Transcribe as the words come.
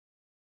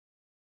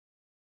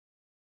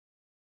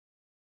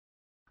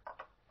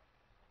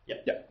Yeah.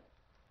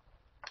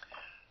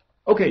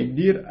 Okay,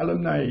 dear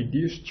alumni,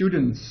 dear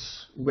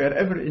students,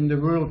 wherever in the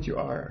world you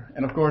are,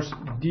 and of course,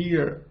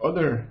 dear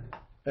other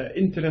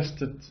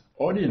interested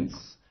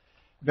audience,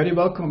 very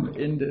welcome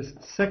in this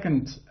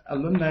second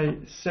alumni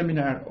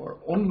seminar or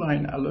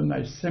online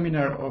alumni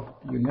seminar of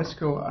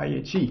UNESCO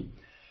IHE.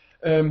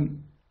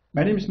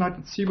 My name is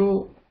Martin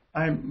Siebel.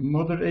 I'm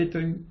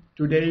moderating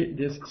today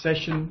this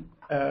session.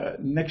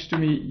 Next to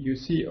me, you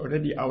see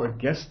already our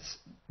guests,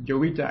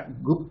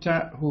 Joeita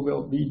Gupta, who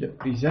will be the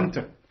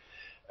presenter.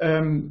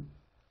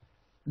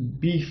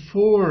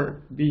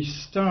 Before we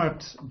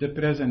start the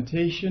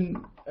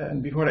presentation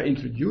and before I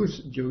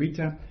introduce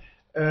Joeita,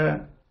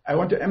 I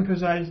want to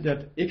emphasize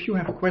that if you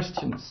have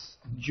questions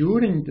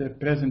during the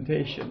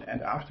presentation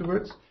and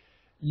afterwards,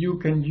 you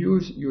can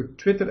use your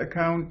Twitter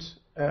account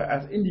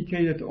as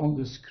indicated on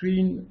the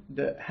screen,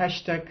 the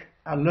hashtag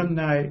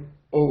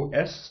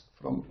AlumniOS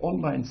from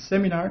online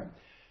seminar,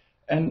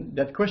 and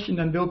that question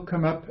then will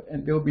come up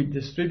and will be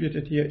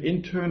distributed here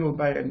internal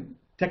by a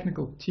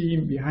technical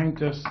team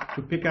behind us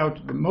to pick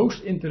out the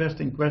most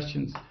interesting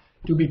questions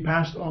to be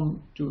passed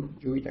on to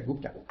Joeita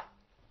Gupta.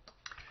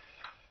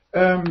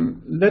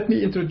 Let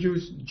me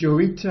introduce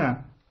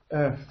Joeita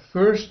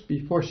first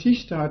before she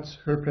starts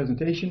her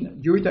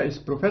presentation. Joeita is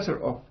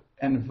Professor of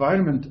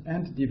Environment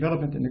and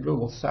Development in the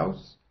Global South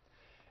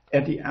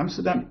at the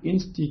Amsterdam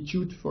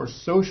Institute for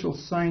Social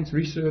Science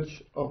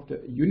Research of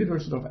the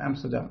University of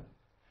Amsterdam.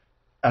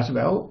 As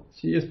well,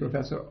 she is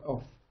Professor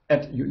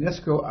at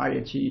UNESCO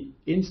IHE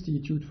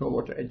Institute for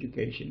Water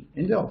Education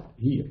in Delft,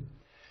 here.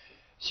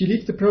 She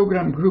leads the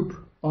program group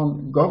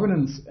on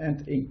governance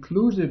and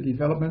inclusive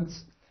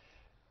developments,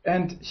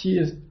 and she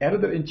is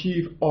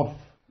editor-in-chief of,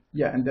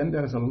 and then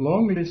there's a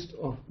long list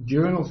of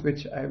journals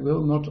which I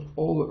will not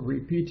all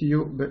repeat to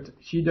you, but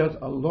she does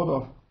a lot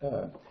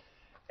of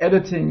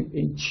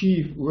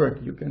editing-in-chief work,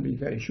 you can be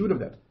very sure of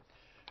that.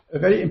 A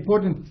very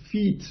important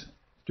feat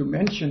to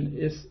mention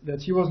is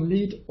that she was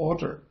lead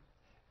author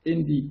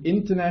in the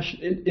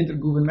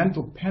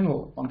Intergovernmental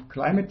Panel on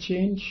Climate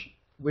Change,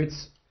 which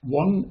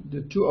won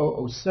the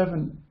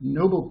 2007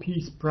 Nobel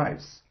Peace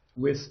Prize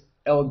with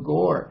Al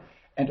Gore,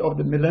 and of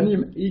the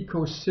Millennium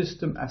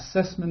Ecosystem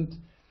Assessment,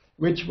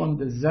 which won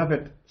the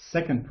Exacerbate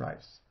second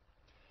prize.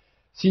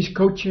 She's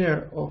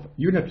co-chair of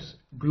UNEP's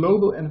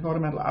Global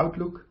Environmental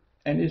Outlook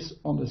and is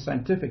on the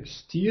Scientific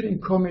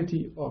Steering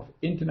Committee of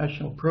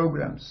international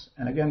programs.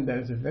 And again, there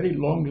is a very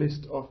long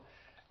list of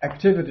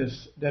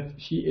activities that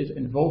she is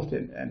involved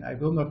in, and I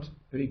will not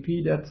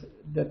repeat that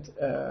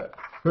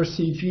her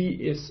CV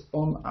is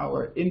on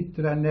our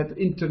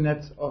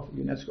internet of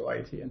UNESCO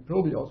IHE and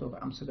probably also of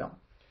Amsterdam.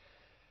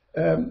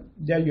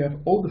 There you have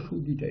all the full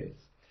details.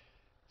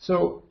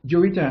 So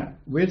Joeita,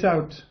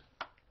 without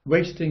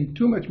wasting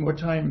too much more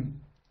time,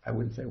 I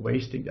wouldn't say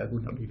wasting, that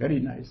would not be very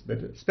nice,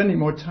 but spending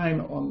more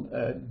time on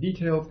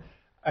details,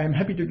 I am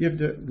happy to give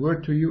the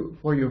word to you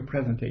for your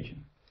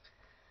presentation.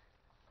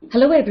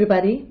 Hello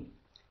everybody.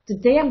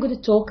 Today I'm going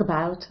to talk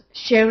about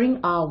sharing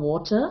our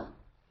water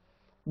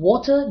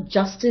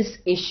justice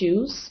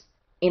issues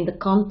in the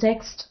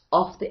context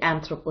of the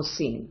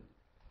Anthropocene.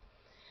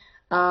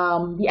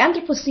 The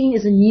Anthropocene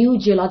is a new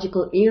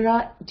geological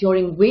era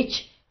during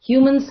which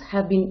humans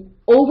have been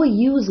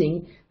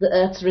overusing the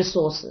Earth's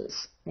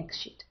resources. Next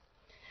sheet.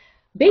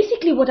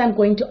 Basically what I'm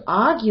going to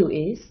argue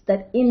is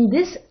that in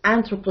this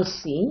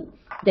Anthropocene,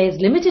 there is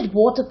limited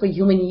water for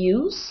human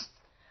use,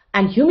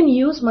 and human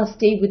use must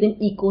stay within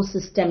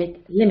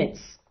ecosystemic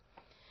limits.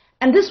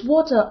 And this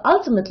water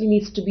ultimately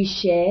needs to be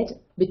shared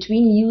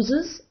between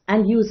users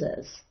and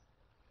users.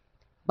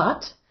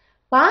 But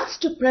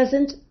past to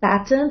present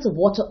patterns of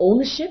water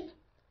ownership,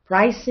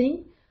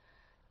 pricing,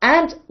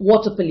 and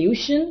water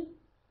pollution,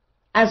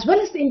 as well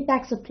as the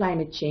impacts of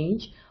climate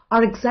change,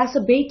 are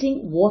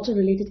exacerbating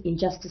water-related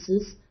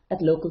injustices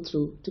at local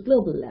through to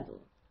global level.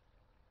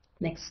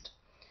 Next.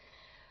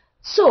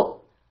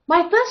 So,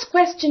 my first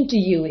question to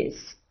you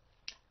is,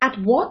 at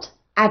what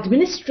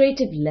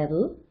administrative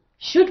level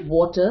should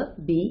water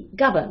be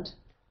governed?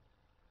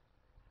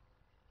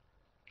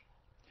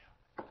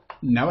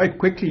 Now I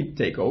quickly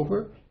take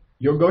over.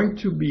 You're going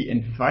to be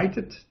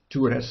invited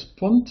to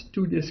respond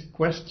to this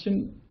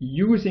question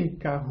using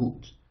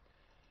Kahoot.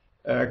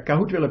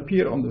 Kahoot will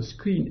appear on the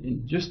screen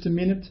in just a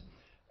minute.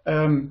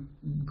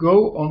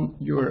 Go on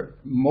your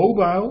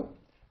mobile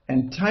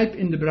and type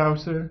in the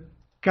browser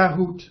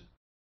Kahoot.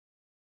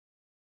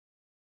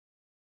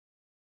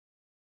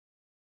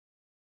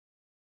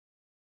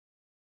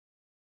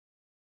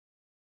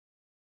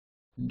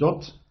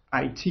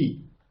 .it.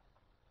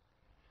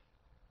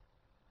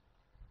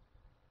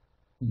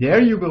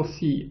 There you will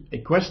see a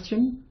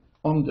question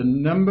on the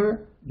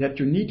number that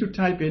you need to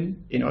type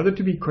in order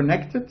to be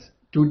connected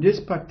to this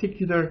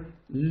particular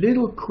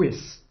little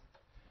quiz.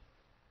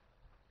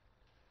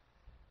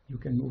 You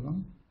can move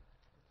on.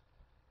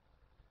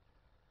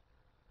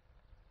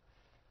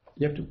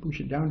 You have to push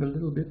it down a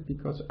little bit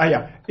because,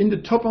 in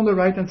the top on the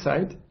right hand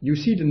side, you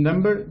see the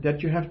number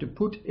that you have to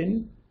put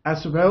in.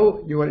 As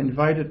well, you are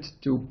invited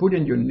to put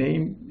in your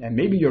name and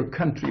maybe your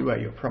country where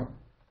you're from.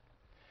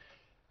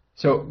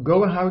 So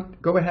go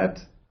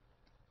ahead,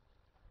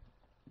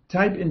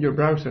 type in your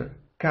browser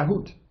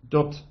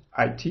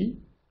kahoot.it,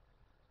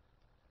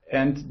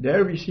 and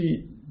there we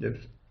see the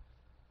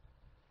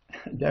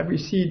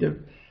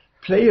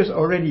players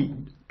already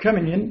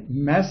coming in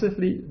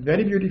massively,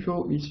 very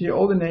beautiful. We see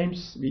all the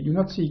names. We do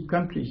not see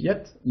countries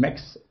yet.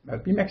 Must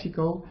be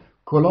Mexico.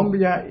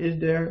 Colombia is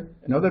there,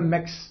 another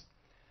Mex.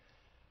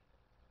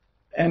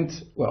 And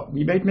well,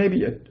 we wait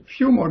maybe a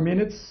few more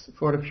minutes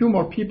for a few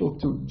more people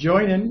to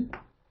join in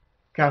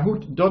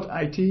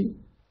kahoot.it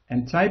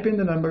and type in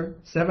the number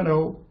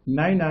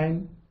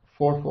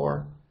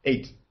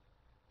 7099448.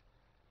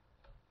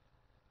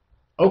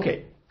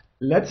 Okay,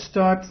 let's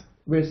start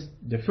with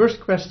the first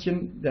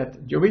question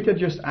that Joita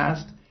just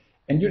asked,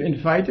 and you're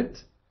invited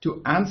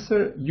to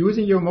answer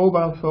using your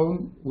mobile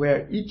phone,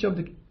 where each of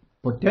the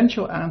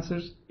potential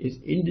answers is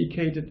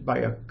indicated by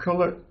a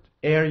colored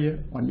area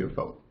on your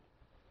phone.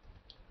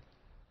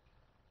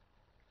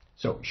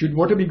 So, should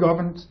water be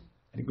governed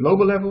at a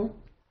global level,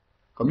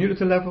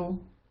 community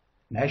level,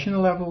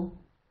 national level,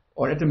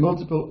 or at the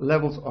multiple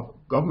levels of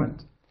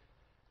government?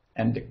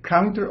 And the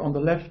counter on the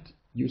left,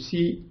 you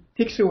see,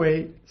 ticks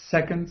away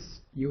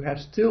seconds. You have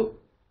still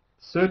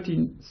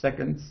 13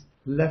 seconds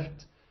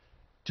left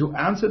to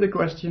answer the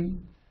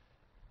question,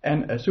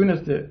 and as soon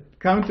as the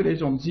counter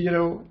is on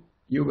 0,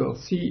 you will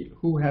see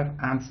who have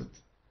answered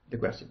the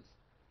questions.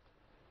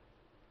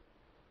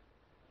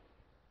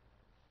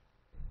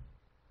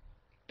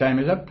 Time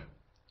is up.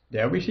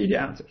 There we see the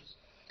answers.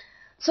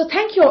 So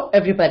thank you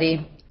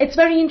everybody. It's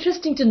very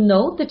interesting to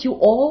note that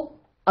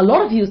a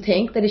lot of you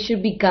think that it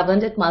should be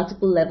governed at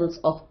multiple levels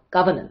of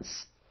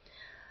governance.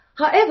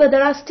 However,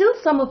 there are still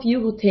some of you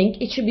who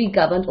think it should be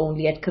governed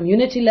only at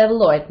community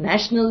level or at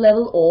national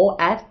level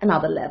or at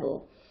another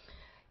level.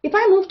 If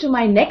I move to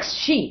my next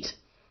sheet,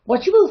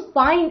 what you will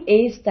find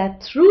is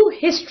that through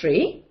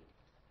history,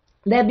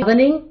 they're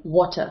governing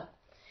water.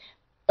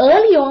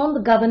 Early on, the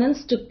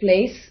governance took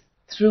place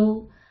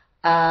through,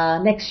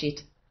 next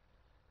sheet.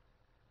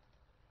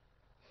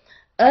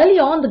 Early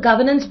on, the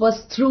governance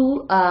was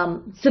through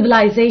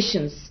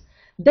civilizations.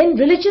 Then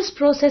religious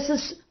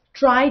processes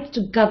tried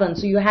to govern.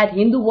 So you had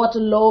Hindu water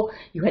law,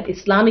 you had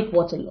Islamic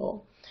water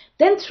law.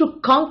 Then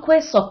through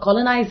conquest or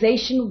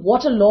colonization,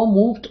 water law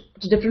moved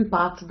to different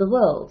parts of the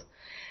world.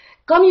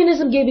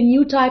 Communism gave a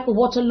new type of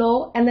water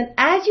law, and then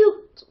as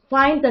you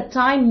find that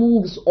time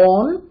moves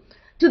on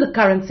to the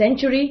current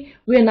century,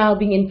 we are now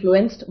being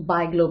influenced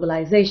by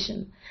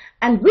globalization.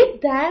 And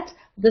with that,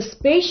 the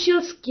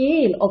spatial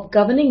scale of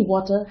governing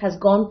water has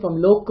gone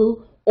from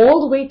local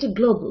all the way to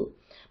global.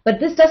 But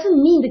this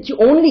doesn't mean that you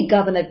only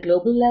govern at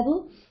global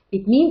level.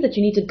 It means that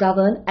you need to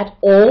govern at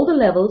all the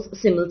levels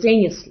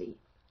simultaneously.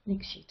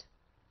 Next sheet.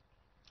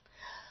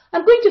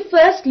 I'm going to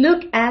first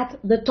look at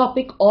the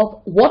topic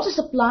of water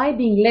supply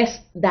being less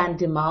than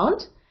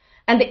demand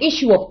and the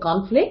issue of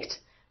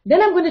conflict.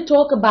 Then I'm going to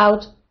talk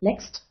about,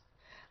 next,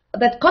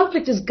 that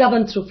conflict is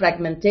governed through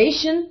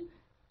fragmentation,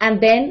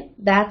 and then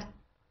that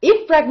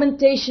if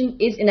fragmentation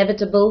is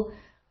inevitable,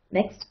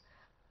 next,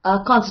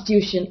 a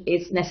constitution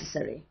is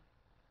necessary.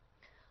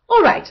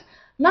 All right.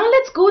 Now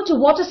let's go to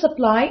water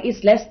supply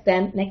is less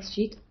than, next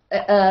sheet,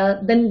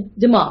 than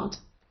demand.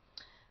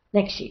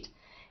 Next sheet.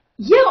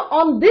 Here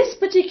on this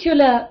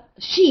particular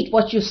sheet,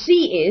 what you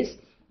see is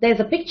there's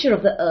a picture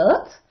of the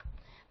earth.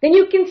 Then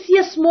you can see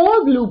a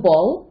small blue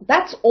ball.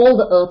 That's all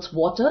the earth's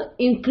water,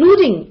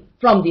 including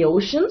from the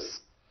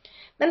oceans.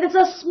 Then there's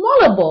a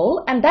smaller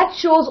ball, and that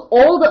shows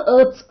all the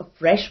earth's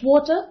fresh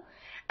water.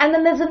 And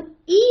then there's an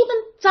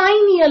even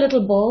tinier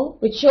little ball,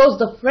 which shows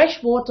the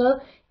fresh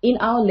water in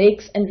our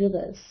lakes and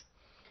rivers.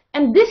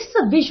 And this is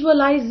a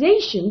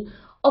visualization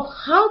of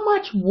how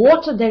much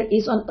water there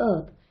is on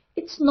earth.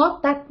 It's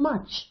not that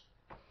much.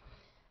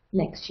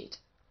 Next sheet.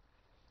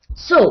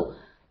 So,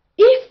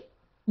 if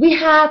we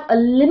have a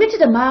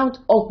limited amount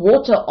of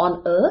water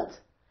on earth,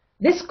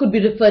 this could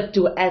be referred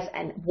to as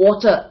an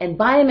water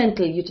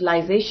environmental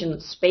utilization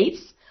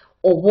space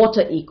or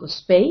water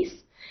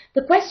ecospace.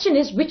 The question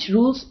is, which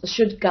rules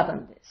should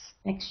govern this?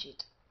 Next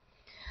sheet.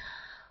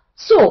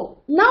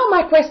 So, now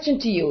my question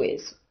to you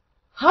is,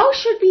 how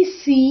should we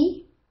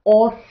see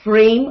or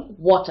frame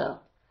water?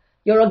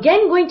 You're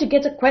again going to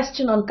get a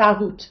question on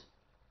Kahoot.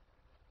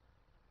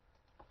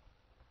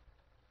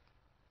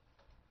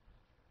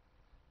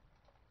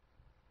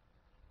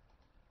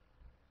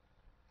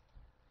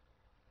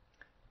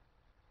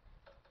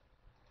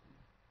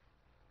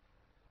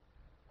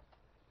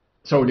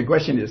 So the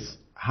question is,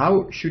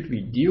 how should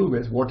we deal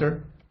with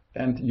water?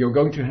 And you're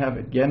going to have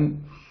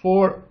again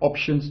 4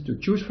 options to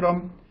choose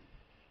from: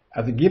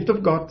 as a gift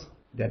of God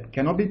that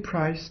cannot be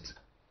priced,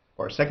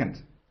 or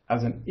second,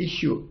 as an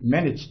issue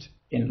managed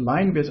in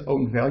line with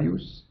own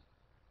values,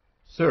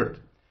 third,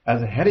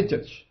 as a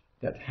heritage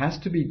that has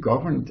to be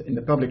governed in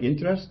the public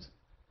interest,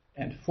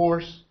 and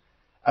fourth,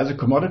 as a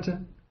commodity,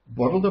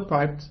 bottled or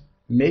piped,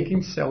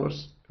 making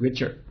sellers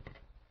richer.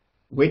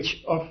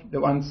 Which of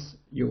the ones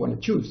you want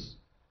to choose?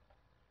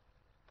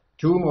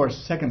 2 more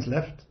seconds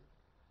left.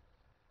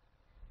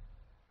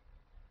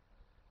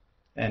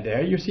 And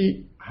there you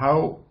see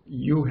how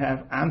you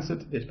have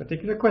answered this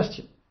particular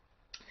question.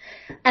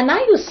 And now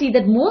you see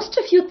that most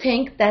of you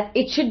think that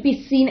it should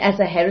be seen as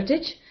a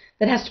heritage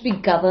that has to be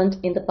governed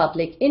in the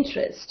public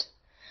interest.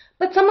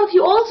 But some of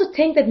you also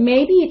think that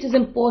maybe it is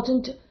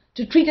important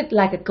to treat it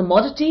like a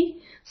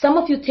commodity. Some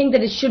of you think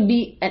that it should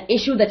be an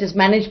issue that is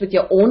managed with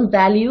your own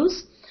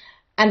values,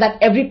 and that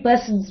every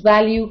person's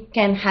value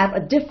can have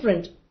a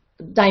different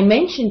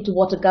dimension to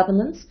water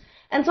governance.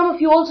 And some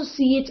of you also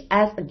see it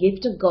as a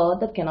gift of God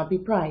that cannot be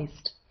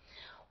prized.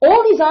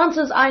 All these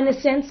answers are in a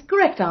sense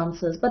correct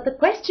answers, but the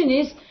question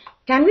is,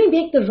 can we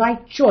make the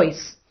right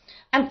choice?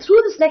 And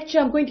through this lecture,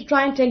 I'm going to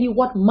try and tell you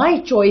what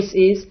my choice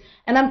is,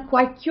 and I'm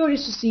quite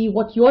curious to see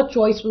what your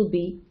choice will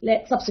be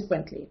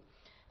subsequently.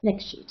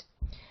 Next sheet.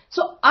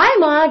 So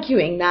I'm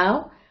arguing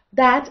now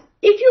that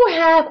if you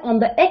have on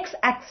the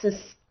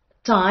x-axis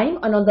time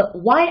and on the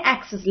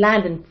y-axis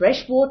land and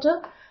fresh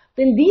water,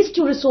 then these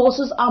two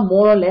resources are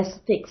more or less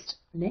fixed.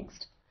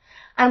 Next.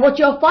 And what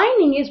you're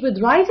finding is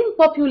with rising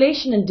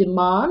population and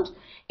demand,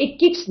 it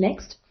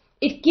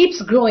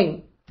keeps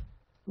growing.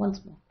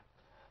 Once more.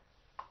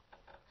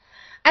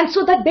 And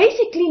so that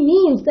basically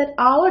means that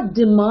our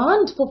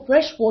demand for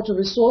freshwater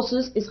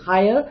resources is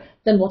higher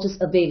than what is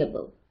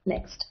available.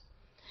 Next.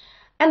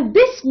 And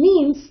this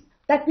means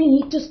that we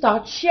need to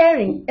start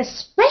sharing,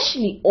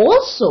 especially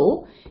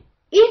also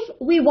if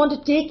we want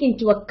to take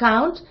into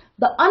account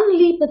the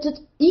unlimited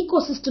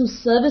ecosystem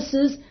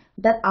services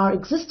that our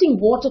existing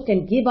water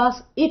can give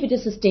us if it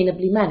is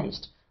sustainably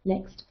managed.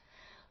 Next.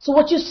 So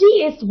what you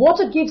see is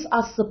water gives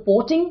us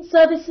supporting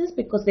services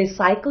because they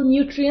cycle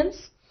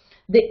nutrients.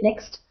 They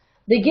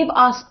give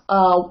us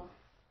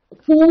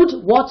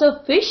food,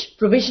 water, fish,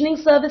 provisioning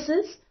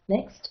services.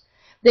 Next.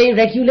 They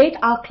regulate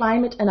our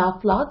climate and our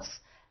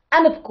floods.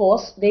 And of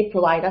course, they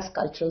provide us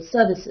cultural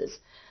services.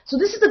 So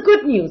this is the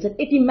good news, that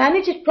if we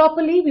manage it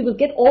properly, we will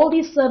get all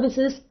these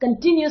services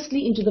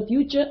continuously into the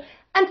future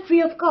and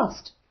free of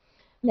cost.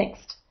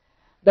 Next.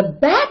 The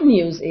bad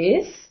news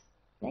is,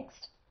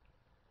 next,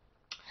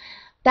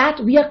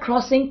 that we are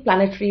crossing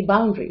planetary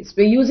boundaries.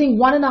 We're using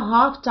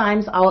 1.5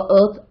 times our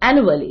Earth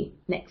annually.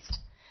 Next.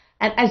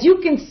 And as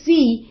you can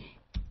see,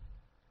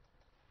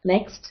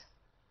 next,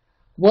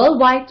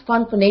 Worldwide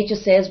Fund for Nature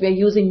says we are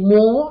using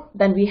more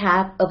than we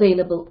have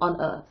available on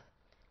Earth.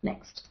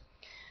 Next.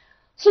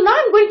 So now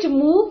I'm going to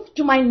move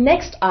to my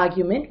next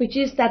argument, which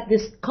is that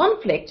this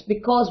conflict,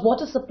 because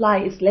water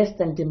supply is less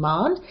than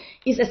demand,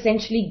 is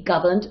essentially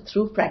governed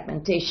through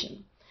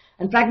fragmentation.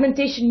 And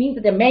fragmentation means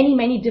that there are many,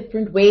 many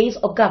different ways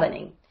of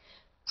governing.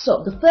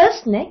 So the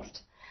first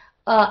next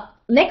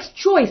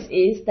choice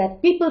is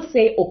that people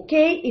say,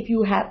 okay, if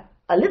you have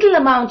a little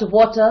amount of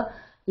water,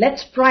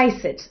 let's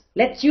price it.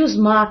 Let's use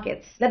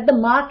markets. Let the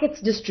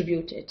markets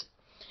distribute it.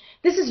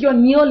 This is your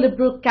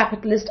neoliberal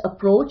capitalist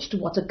approach to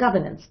water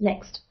governance.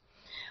 Next.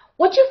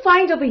 What you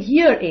find over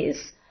here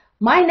is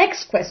my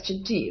next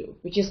question to you,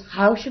 which is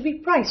how should we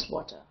price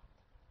water?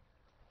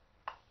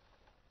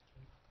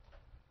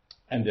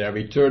 And there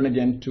we turn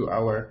again to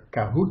our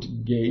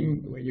Kahoot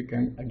game, where you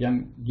can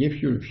again give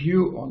your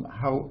view on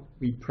how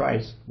we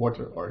price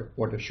water, or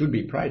water should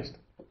be priced.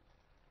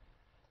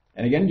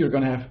 And again, you're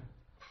going to have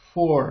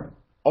 4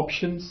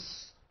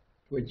 options,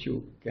 which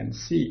you can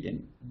see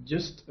in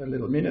just a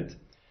little minute.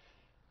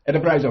 At the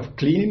price of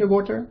cleaning the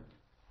water,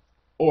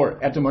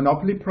 or at the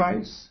monopoly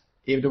price,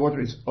 if the water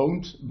is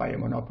owned by a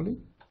monopoly,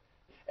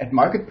 at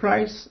market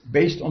price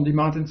based on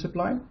demand and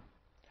supply,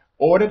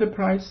 or at a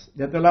price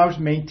that allows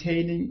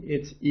maintaining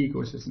its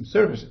ecosystem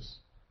services.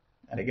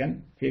 And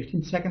again,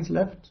 15 seconds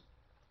left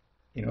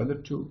in order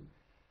to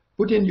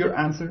put in your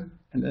answer,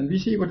 and then we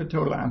see what the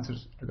total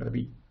answers are going to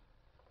be.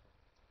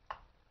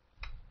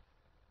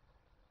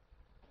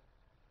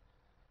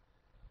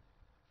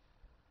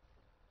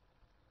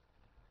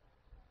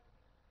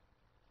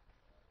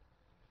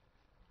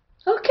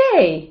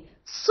 Okay,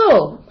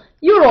 so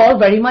you're all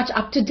very much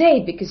up to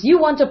date because you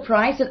want a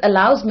price that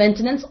allows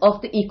maintenance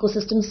of the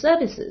ecosystem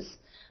services.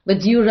 But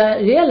do you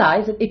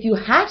realize that if you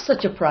have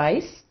such a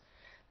price,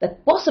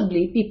 that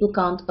possibly people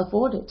can't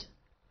afford it?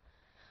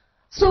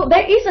 So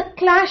there is a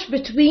clash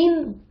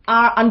between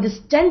our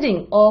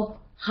understanding of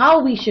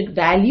how we should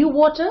value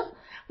water,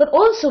 but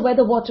also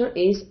whether water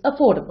is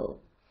affordable.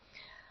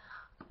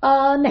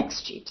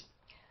 Next sheet.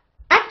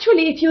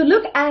 Actually, if you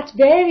look at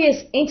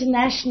various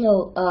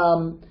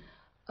international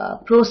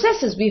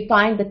processes, we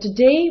find that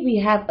today we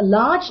have a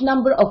large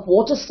number of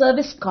water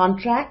service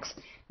contracts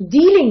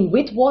dealing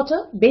with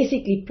water,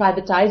 basically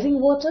privatizing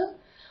water.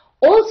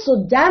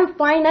 Also, dam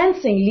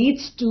financing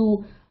leads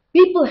to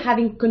people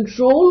having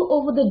control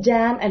over the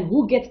dam and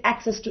who gets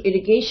access to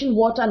irrigation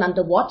water and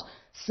under what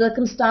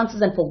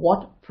circumstances and for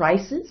what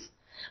prices.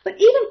 But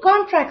even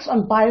contracts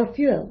on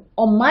biofuel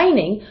or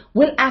mining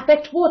will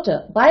affect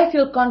water.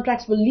 Biofuel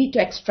contracts will lead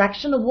to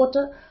extraction of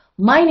water.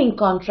 Mining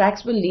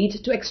contracts will lead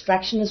to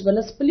extraction as well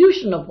as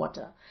pollution of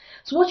water.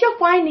 So what you're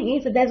finding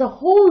is that there's a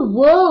whole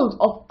world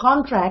of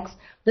contracts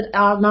that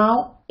are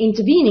now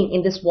intervening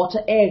in this water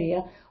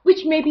area,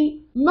 which may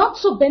be not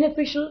so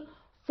beneficial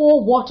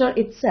for water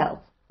itself.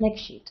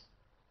 Next sheet.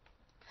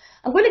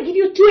 I'm going to give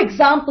you two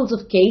examples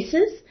of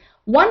cases.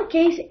 One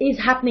case is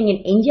happening in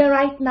India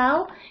right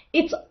now.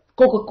 It's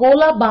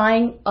Coca-Cola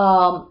buying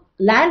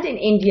land in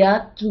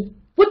India to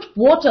put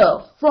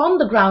water from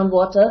the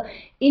groundwater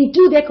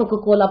into their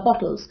Coca-Cola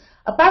bottles.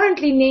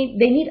 Apparently,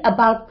 they need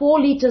about 4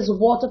 liters of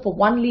water for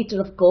 1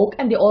 liter of Coke,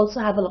 and they also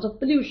have a lot of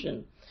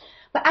pollution.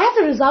 But as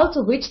a result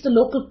of which, the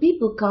local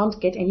people can't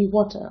get any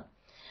water.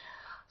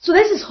 So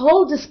there's this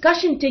whole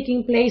discussion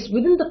taking place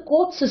within the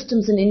court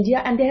systems in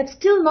India, and they have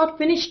still not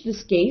finished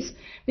this case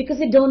because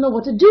they don't know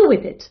what to do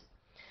with it.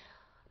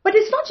 But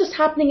it's not just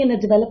happening in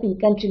a developing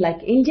country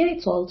like India,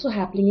 it's also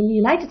happening in the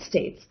United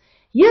States.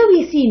 Here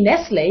we see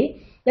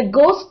Nestle that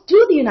goes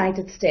to the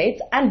United States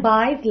and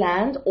buys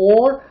land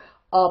or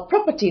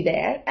property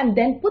there and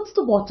then puts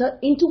the water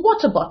into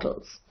water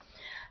bottles.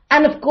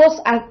 And of course,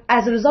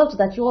 as a result of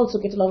that, you also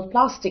get a lot of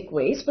plastic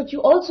waste, but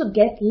you also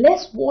get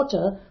less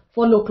water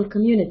for local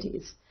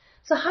communities.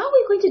 So how are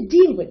we going to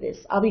deal with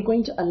this? Are we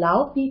going to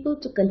allow people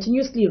to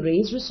continuously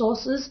raise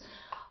resources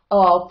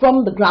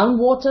from the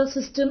groundwater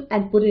system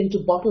and put it into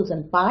bottles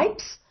and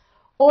pipes?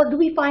 Or do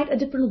we find a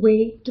different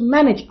way to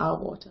manage our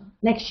water?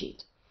 Next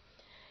sheet.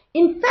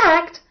 In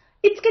fact,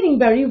 it's getting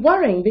very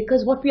worrying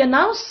because what we are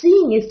now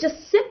seeing is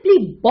just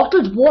simply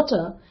bottled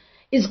water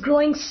is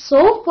growing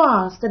so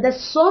fast that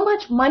there's so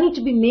much money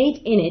to be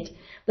made in it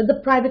that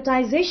the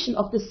privatization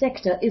of the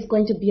sector is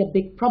going to be a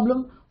big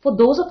problem for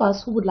those of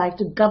us who would like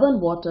to govern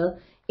water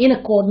in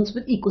accordance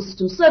with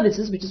ecosystem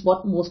services, which is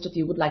what most of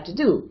you would like to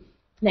do.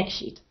 Next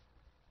sheet.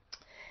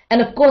 And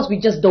of course, we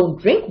just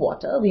don't drink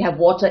water. We have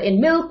water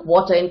in milk,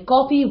 water in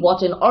coffee,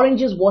 water in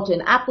oranges, water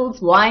in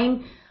apples,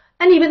 wine,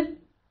 and even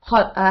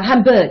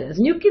hamburgers.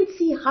 And you can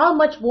see how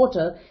much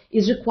water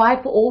is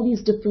required for all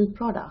these different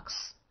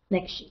products.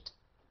 Next sheet.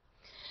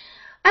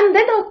 And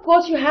then, of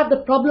course, you have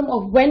the problem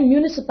of when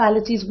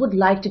municipalities would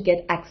like to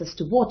get access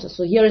to water.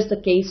 So here is the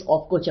case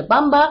of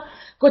Cochabamba.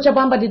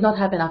 Cochabamba did not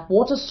have enough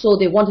water, so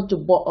they wanted to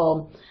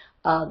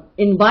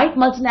invite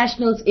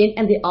multinationals in,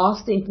 and they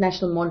asked the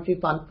International Monetary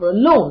Fund for a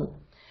loan.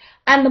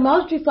 And the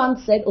Monetary Fund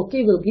said,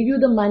 okay, we'll give you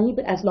the money,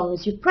 but as long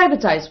as you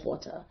privatize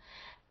water.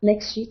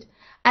 Next sheet.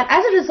 And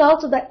as a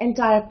result of that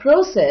entire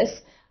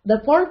process,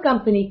 the foreign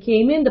company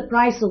came in, the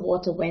price of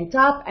water went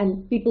up,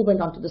 and people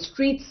went onto the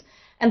streets,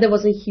 and there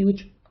was a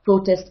huge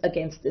protest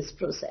against this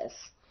process.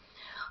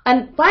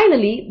 And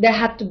finally, there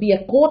had to be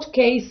a court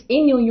case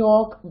in New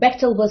York,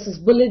 Bechtel versus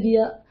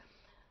Bolivia.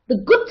 The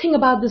good thing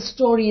about this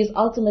story is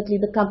ultimately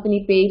the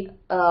company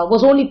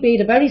was only paid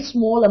a very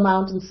small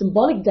amount in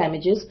symbolic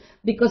damages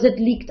because it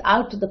leaked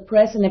out to the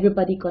press and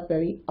everybody got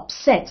very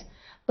upset.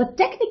 But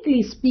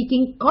technically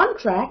speaking,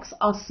 contracts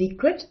are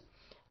secret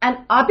and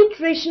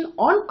arbitration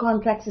on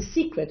contracts is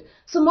secret.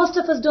 So most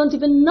of us don't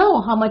even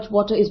know how much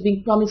water is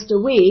being promised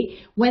away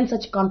when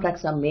such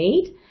contracts are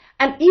made.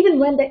 And even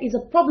when there is a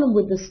problem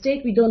with the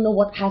state, we don't know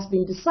what has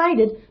been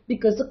decided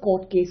because the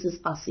court cases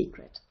are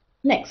secret.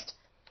 Next.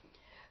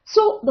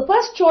 So the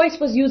first choice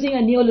was using a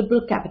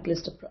neoliberal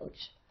capitalist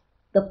approach.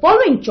 The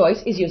following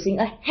choice is using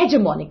a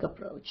hegemonic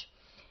approach.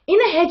 In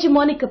a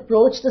hegemonic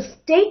approach, the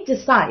state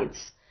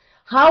decides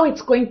how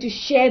it's going to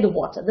share the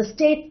water. The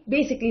state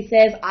basically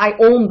says, I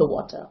own the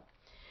water.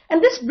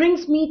 And this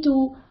brings me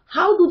to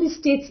how do the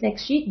states,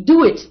 next sheet,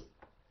 do it?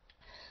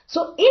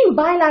 So in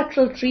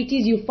bilateral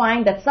treaties, you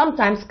find that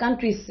sometimes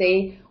countries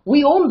say,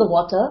 we own the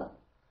water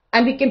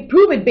and we can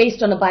prove it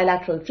based on a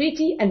bilateral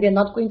treaty and we are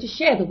not going to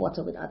share the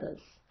water with others.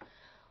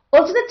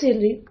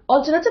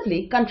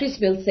 Alternatively, countries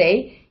will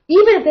say,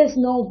 even if there's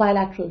no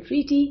bilateral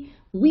treaty,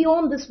 we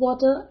own this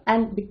water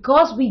and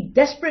because we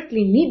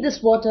desperately need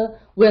this water,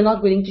 we're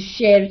not willing to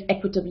share it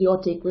equitably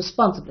or take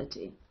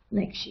responsibility.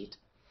 Next sheet.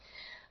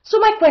 So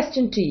my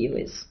question to you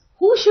is,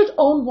 who should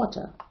own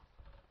water?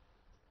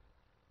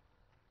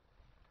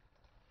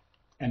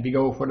 And we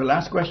go for the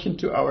last question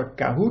to our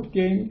Kahoot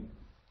game,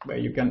 where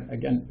you can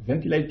again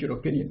ventilate your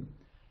opinion.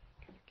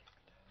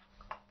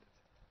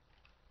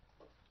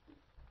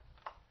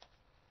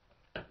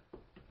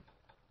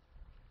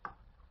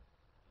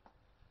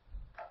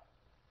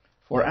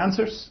 For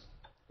answers,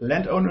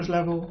 landowners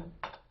level,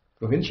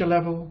 provincial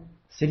level,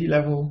 city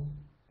level,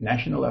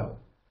 national level.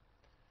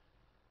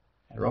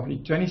 And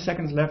roughly 20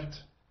 seconds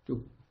left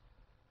to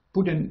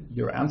put in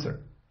your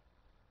answer.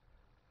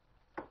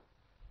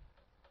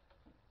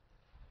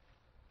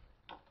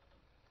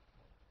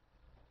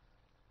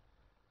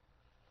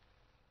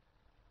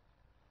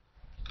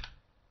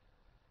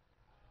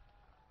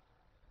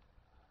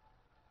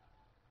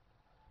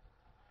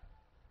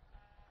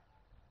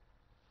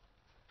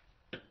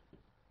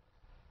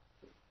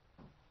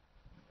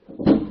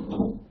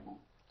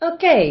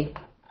 Okay,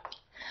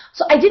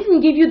 so I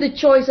didn't give you the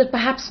choice that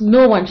perhaps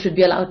no one should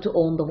be allowed to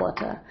own the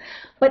water.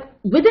 But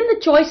within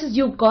the choices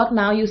you've got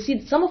now, you see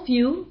that some of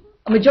you,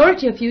 a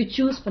majority of you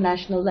choose for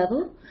national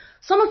level,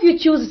 some of you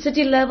choose at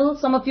city level,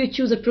 some of you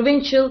choose at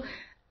provincial,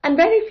 and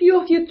very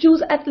few of you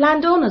choose at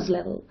landowners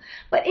level.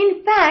 But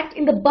in fact,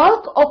 in the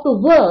bulk of the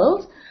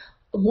world,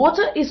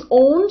 water is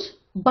owned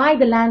by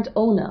the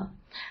landowner.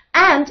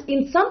 And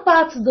in some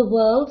parts of the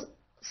world,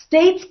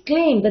 states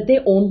claim that they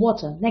own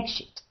water. Next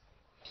sheet.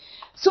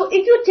 So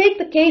if you take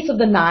the case of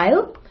the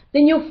Nile,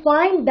 then you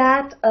find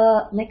that,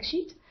 next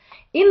sheet,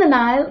 in the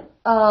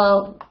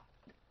Nile,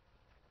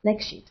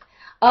 next sheet,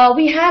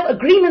 we have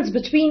agreements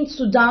between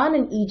Sudan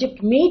and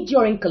Egypt made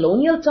during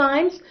colonial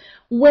times,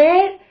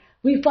 where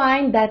we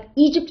find that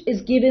Egypt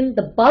is given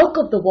the bulk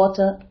of the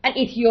water and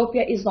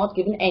Ethiopia is not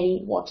given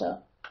any water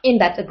in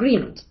that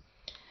agreement.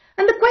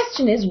 And the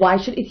question is, why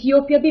should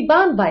Ethiopia be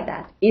bound by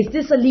that? Is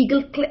this a legal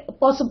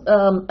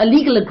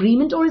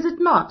agreement or is it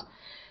not?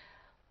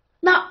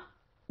 Now,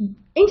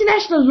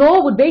 international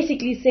law would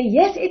basically say,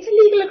 yes, it's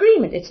a legal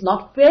agreement. It's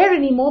not fair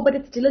anymore, but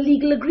it's still a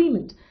legal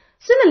agreement.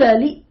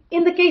 Similarly,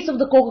 in the case of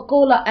the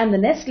Coca-Cola and the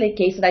Nestle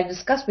case that I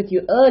discussed with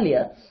you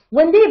earlier,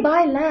 when they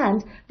buy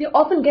land, they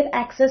often get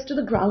access to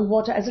the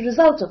groundwater as a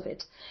result of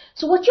it.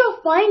 So what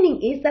you're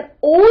finding is that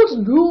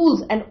old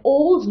rules and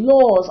old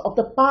laws of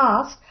the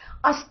past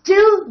are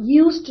still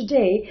used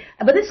today,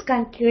 but this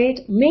can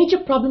create major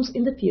problems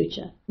in the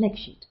future.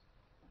 Next sheet.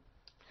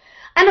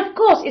 And of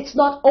course, it's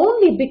not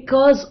only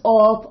because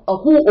of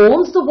who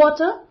owns the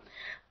water,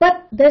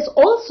 but there's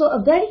also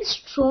a very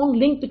strong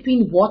link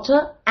between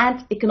water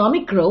and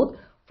economic growth,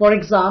 for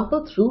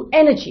example, through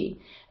energy.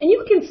 And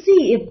you can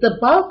see if the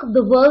bulk of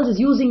the world is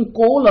using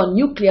coal or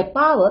nuclear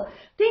power,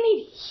 they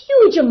need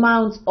huge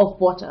amounts of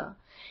water.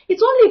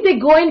 It's only if they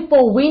go in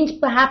for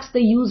wind, perhaps they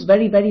use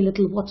very, very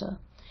little water.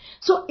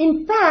 So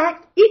in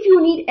fact, if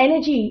you need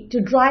energy to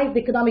drive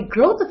the economic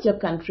growth of your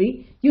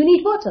country, you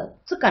need water.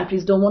 So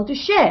countries don't want to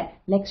share.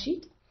 Next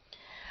sheet.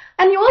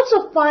 And you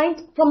also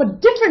find from a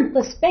different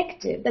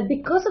perspective that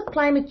because of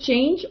climate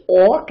change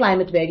or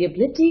climate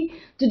variability,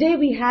 today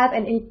we have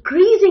an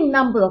increasing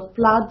number of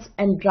floods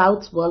and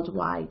droughts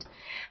worldwide.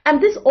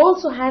 And this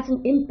also has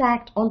an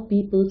impact on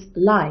people's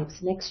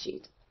lives. Next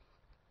sheet.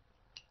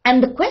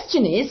 And the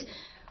question is,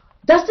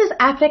 does this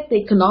affect the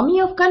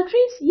economy of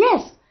countries?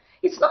 Yes.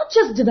 It's not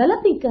just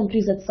developing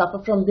countries that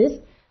suffer from this.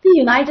 The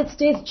United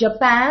States,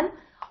 Japan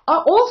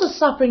are also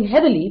suffering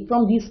heavily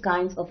from these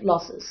kinds of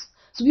losses.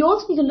 So we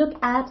also need to look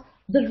at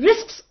the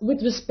risks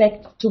with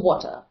respect to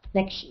water.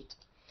 Next sheet.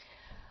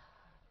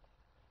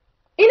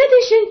 In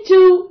addition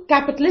to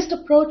capitalist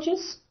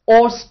approaches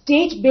or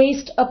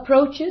state-based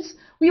approaches,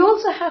 we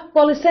also have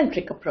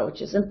polycentric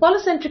approaches. And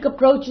polycentric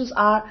approaches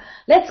are,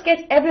 let's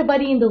get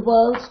everybody in the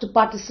world to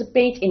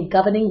participate in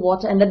governing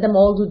water and let them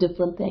all do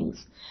different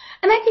things.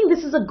 And I think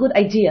this is a good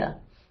idea.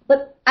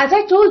 But as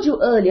I told you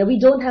earlier, we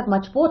don't have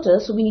much water,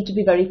 so we need to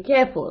be very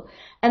careful.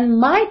 And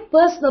my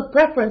personal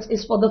preference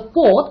is for the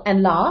fourth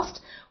and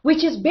last,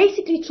 which is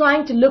basically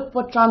trying to look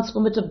for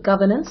transformative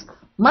governance,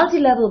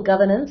 multi-level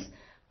governance,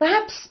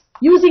 perhaps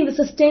using the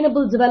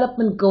Sustainable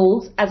Development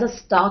Goals as a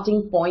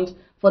starting point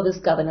for this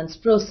governance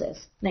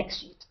process.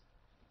 Next sheet.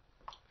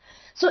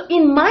 So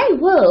in my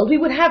world, we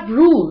would have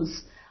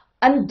rules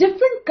and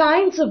different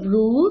kinds of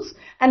rules,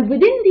 and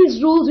within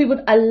these rules we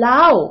would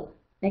allow,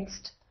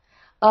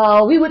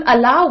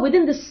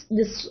 within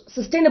this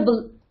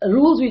sustainable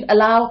rules, we'd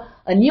allow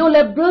a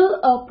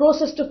neoliberal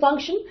process to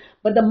function,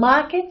 but the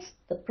markets,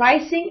 the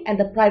pricing and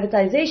the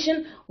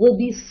privatization will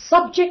be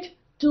subject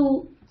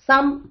to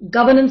some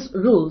governance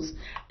rules,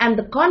 and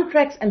the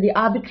contracts and the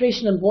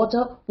arbitration on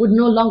water would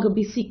no longer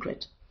be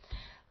secret.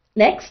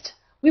 Next,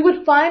 we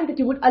would find that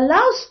you would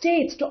allow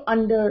states to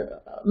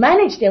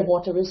manage their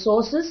water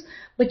resources,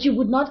 but you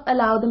would not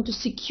allow them to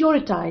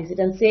securitize it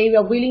and say we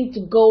are willing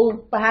to go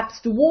perhaps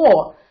to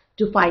war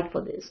to fight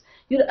for this.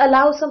 You'd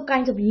allow some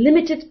kind of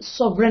limited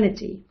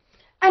sovereignty.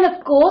 And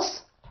of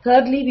course,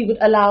 thirdly, we would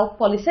allow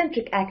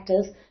polycentric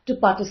actors to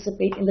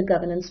participate in the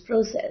governance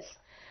process.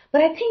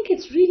 But I think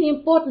it's really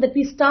important that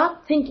we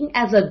start thinking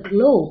as a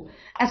globe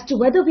as to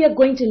whether we are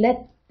going to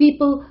let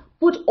people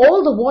put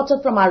all the water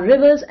from our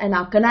rivers and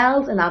our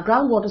canals and our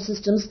groundwater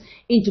systems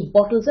into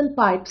bottles and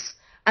pipes,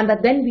 and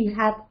that then we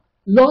have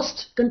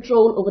lost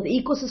control over the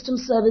ecosystem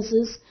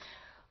services.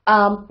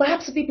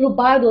 Perhaps the people who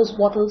buy those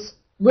bottles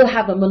will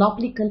have a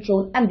monopoly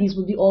control, and these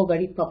will be all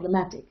very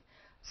problematic.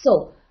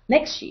 So,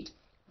 next sheet.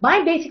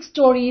 My basic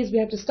story is we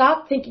have to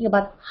start thinking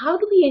about how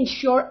do we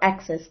ensure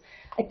access.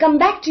 I come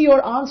back to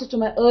your answer to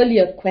my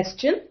earlier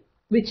question,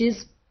 which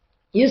is,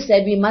 you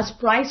said we must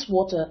price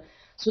water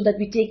so that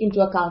we take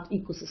into account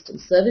ecosystem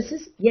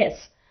services.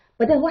 Yes,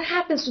 but then what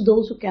happens to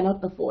those who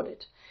cannot afford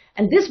it?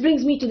 And this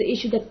brings me to the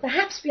issue that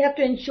perhaps we have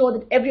to ensure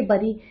that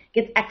everybody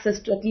gets access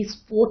to at least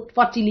 40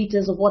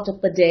 liters of water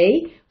per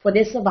day for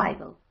their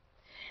survival.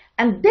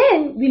 And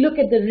then we look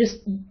at the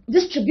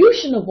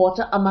distribution of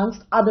water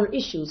amongst other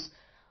issues,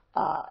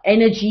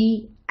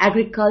 energy,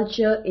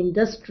 agriculture,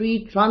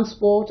 industry,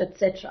 transport,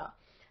 etc.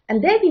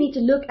 And then we need to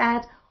look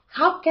at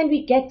how can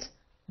we get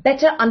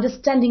better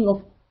understanding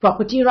of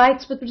property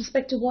rights with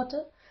respect to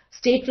water,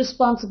 state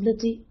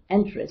responsibility,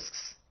 and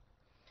risks.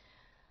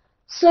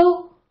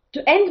 So,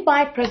 to end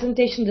my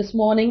presentation this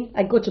morning,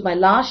 I go to my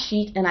last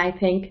sheet, and I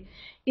think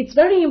it's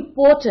very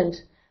important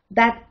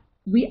that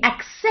we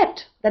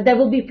accept that there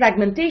will be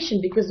fragmentation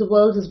because the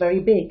world is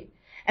very big,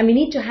 and we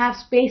need to have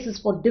spaces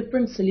for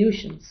different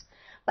solutions.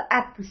 But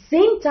at the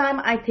same time,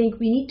 I think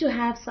we need to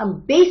have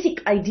some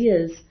basic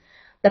ideas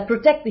that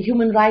protect the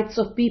human rights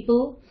of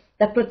people,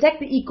 that protect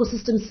the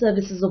ecosystem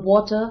services of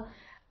water,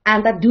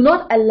 and that do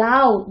not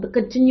allow the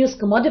continuous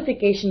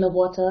commodification of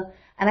water.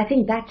 And I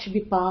think that should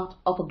be part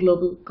of a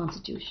global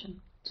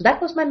constitution. So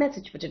that was my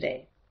message for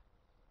today.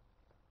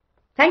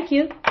 Thank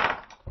you.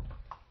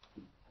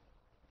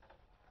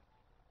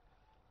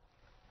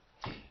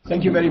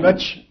 Thank you very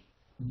much,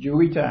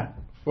 Joeita,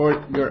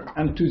 for your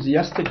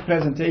enthusiastic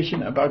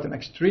presentation about an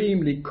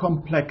extremely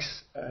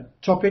complex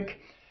topic.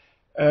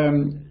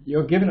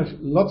 You've given us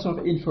lots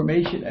of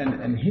information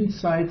and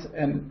insights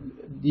and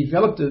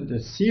developed the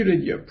theory,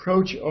 the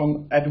approach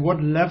on at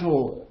what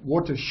level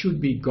water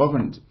should be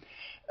governed.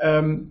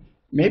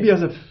 Maybe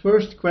as a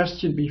first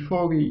question,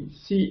 before we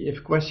see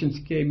if questions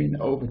came in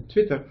over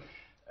Twitter,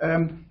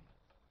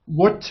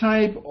 what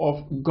type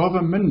of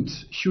government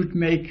should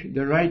make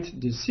the right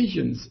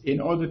decisions in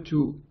order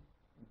to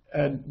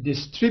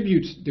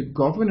distribute the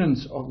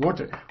governance of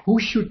water? Who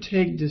should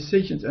take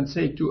decisions and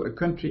say to a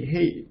country,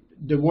 hey,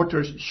 the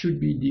waters should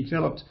be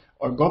developed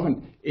or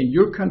governed in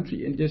your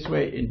country in this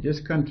way, in this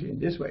country in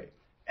this way?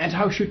 And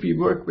how should we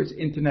work with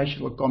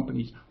international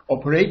companies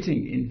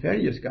operating in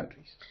various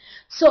countries?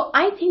 So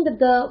I think that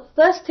the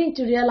first thing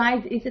to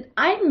realize is that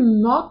I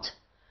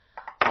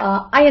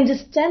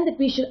understand that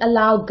we should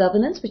allow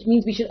governance, which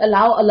means we should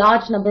allow a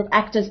large number of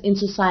actors in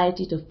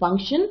society to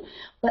function.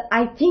 But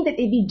I think that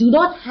if we do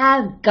not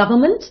have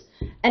government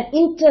and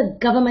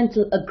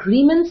intergovernmental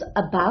agreements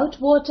about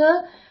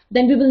water,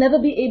 then we will never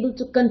be able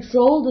to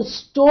control the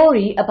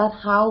story about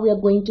how we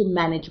are going to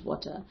manage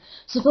water.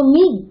 So for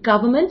me,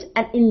 government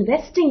and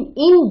investing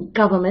in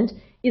government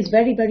is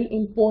very, very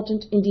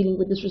important in dealing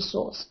with this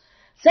resource.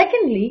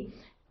 Secondly,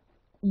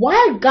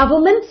 while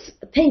governments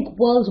think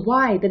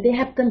worldwide that they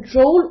have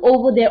control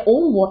over their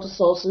own water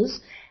sources,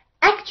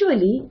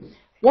 actually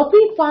what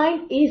we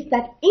find is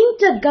that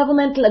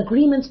intergovernmental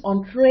agreements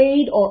on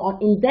trade or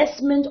on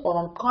investment or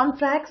on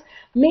contracts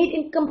made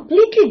in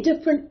completely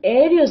different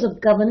areas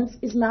of governance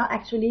is now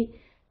actually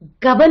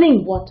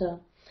governing water.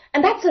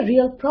 And that's a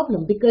real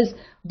problem, because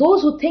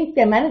those who think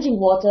they're managing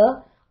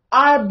water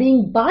are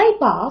being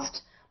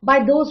bypassed by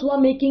those who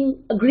are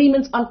making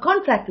agreements on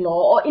contract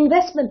law or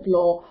investment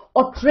law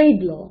or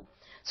trade law.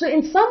 So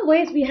in some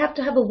ways we have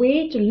to have a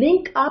way to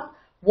link up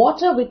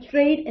water with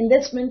trade,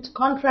 investment,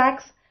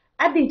 contracts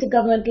at the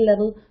intergovernmental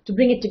level to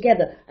bring it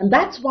together. And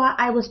that's why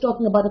I was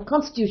talking about a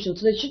constitution.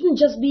 So it shouldn't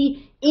just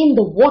be in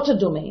the water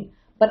domain,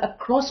 but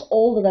across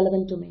all the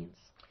relevant domains.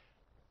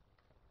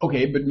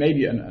 Okay, but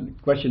maybe a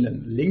question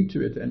and linked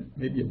to it, and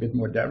maybe a bit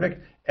more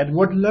direct. At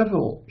what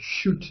level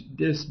should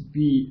this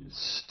be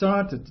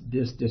started,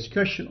 this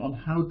discussion on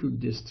how to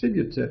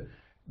distribute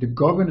the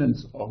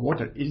governance of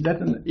water? Is that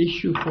an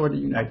issue for the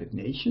United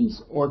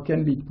Nations, or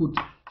can we put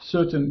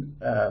certain,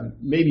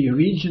 maybe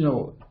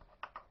regional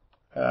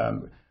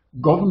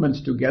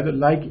governments together,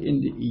 like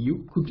in the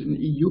EU? Could an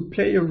EU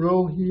play a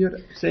role here,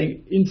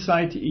 saying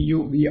inside the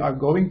EU we are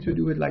going to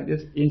do it like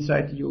this,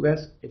 inside the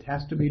US it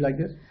has to be like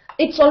this?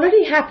 It's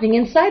already happening.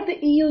 Inside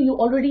the EU, you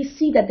already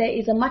see that there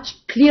is a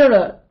much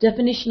clearer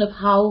definition of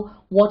how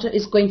water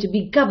is going to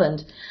be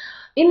governed.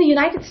 In the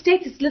United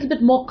States, it's a little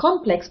bit more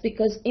complex,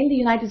 because in the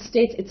United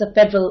States, it's a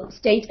federal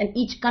state and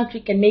each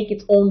country can make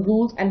its own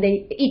rules, and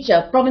each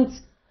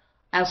province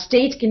or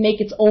state can make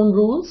its own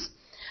rules.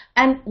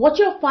 And what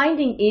you're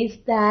finding is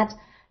that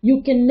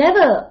you can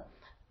never,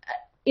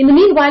 in the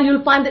meanwhile,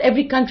 you'll find that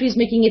every country is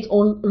making its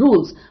own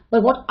rules.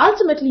 But what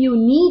ultimately you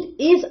need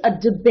is a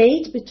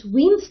debate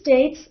between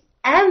states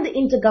and the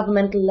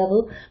intergovernmental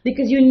level,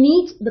 because you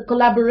need the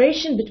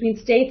collaboration between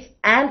states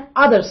and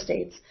other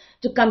states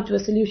to come to a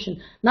solution.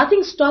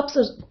 Nothing stops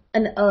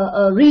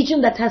a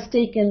region that has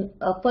taken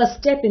a first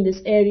step in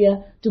this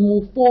area to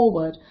move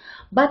forward.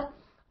 But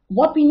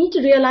what we need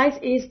to realize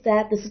is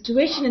that the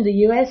situation in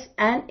the US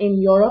and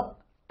in Europe,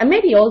 and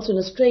maybe also in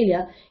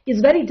Australia, is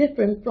very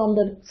different from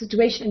the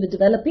situation in the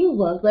developing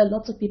world, where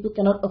lots of people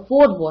cannot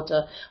afford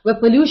water, where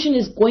pollution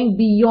is going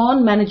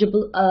beyond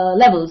manageable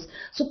levels.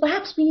 So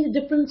perhaps we need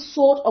a different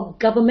sort of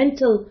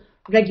governmental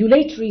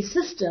regulatory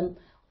system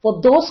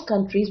for those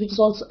countries, which is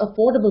also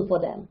affordable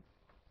for them.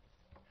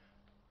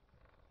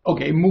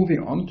 Okay, moving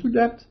on to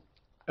that,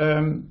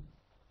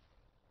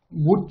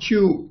 would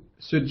you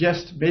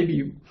suggest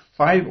maybe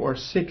 5 or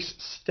 6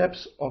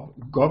 steps of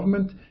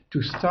government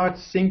to start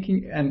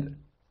thinking and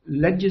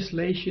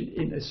legislation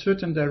in a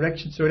certain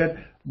direction, so that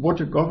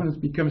water governance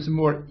becomes a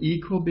more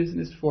equal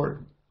business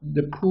for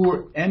the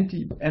poor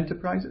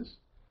enterprises?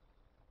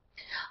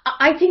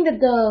 I think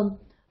that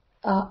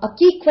a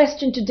key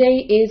question today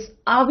is,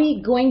 are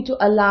we going to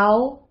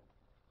allow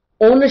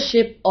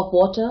ownership of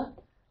water,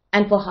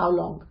 and for how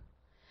long?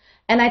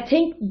 And I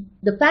think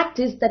the fact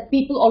is that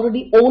people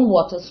already own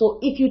water. So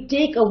if you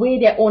take away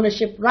their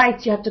ownership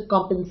rights, you have to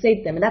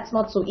compensate them. And that's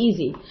not so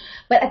easy.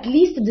 But at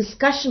least the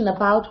discussion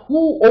about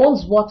who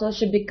owns water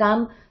should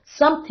become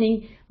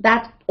something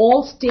that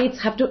all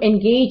states have to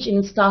engage in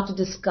and start to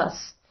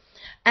discuss.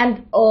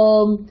 And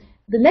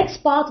the next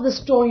part of the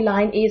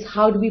storyline is,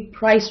 how do we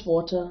price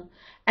water?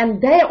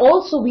 And there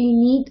also we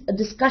need a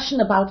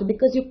discussion about it,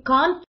 because you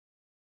can't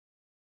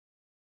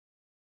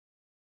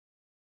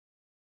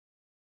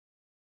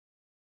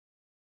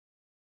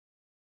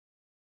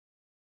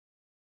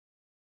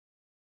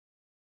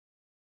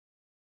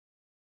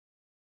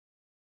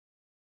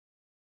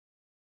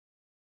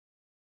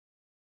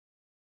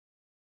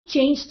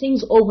change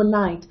things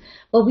overnight,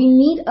 but we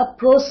need a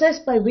process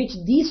by which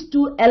these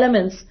two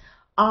elements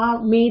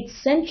are made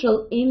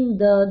central in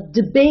the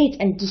debate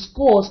and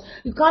discourse.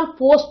 You can't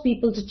force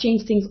people to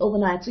change things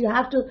overnight. So you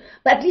have to,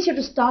 but at least you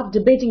have to start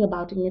debating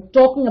about it,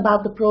 talking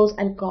about the pros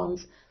and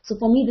cons. So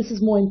for me, this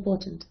is more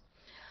important.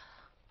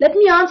 Let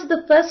me answer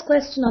the first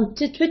question on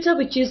Twitter,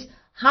 which is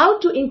how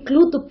to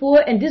include the poor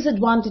and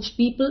disadvantaged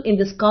people in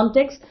this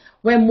context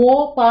where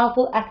more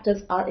powerful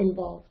actors are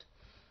involved.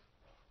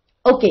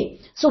 Okay,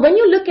 so when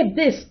you look at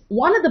this,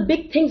 one of the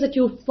big things that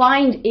you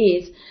find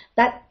is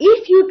that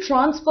if you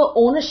transfer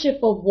ownership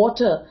of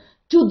water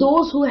to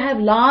those who have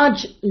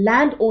large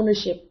land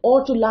ownership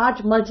or to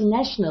large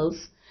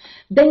multinationals,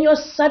 then you're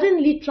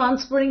suddenly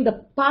transferring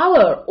the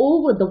power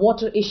over the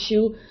water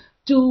issue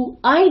to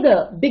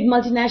either big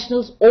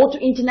multinationals or to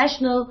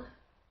international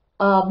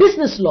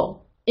business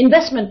law,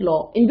 investment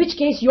law, in which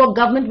case your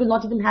government will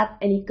not even have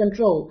any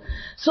control.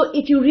 So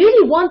if you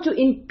really want to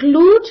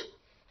include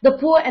the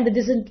poor and the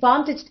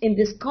disadvantaged in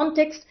this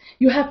context,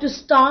 you have to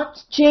start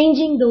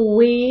changing the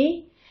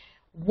way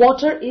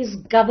water is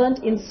governed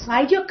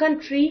inside your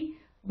country.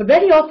 But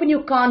very often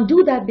you can't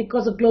do that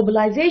because of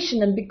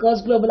globalization, and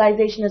because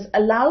globalization has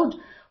allowed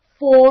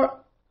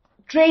for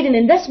trade and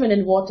investment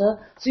in water.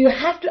 So you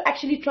have to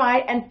actually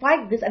try and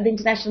fight this at the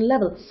international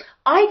level.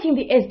 I think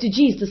the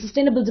SDGs, the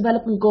Sustainable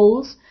Development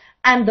Goals,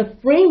 and the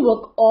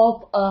framework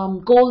of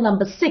goal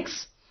number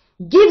 6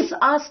 gives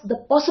us the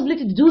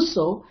possibility to do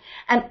so,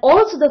 and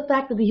also the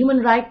fact that the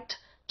human right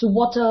to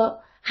water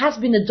has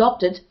been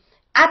adopted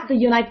at the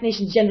United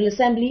Nations General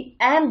Assembly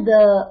and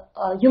the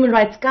Human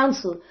Rights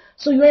Council.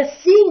 So you are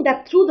seeing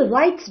that through the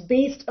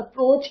rights-based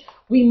approach,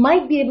 we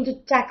might be able to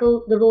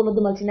tackle the role of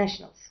the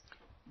multinationals.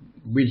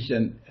 Which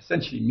then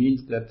essentially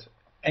means that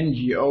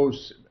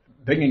NGOs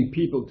bringing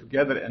people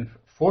together and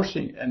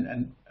forcing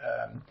and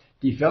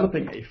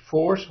developing a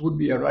force would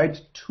be a right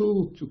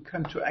tool to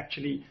come to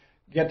actually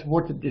get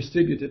water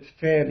distributed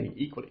fairly,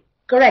 equally.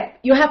 Correct.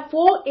 You have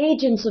 4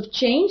 agents of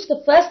change.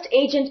 The first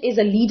agent is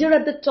a leader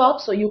at the top.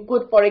 So you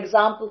could, for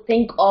example,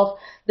 think of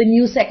the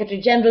new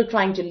Secretary General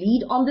trying to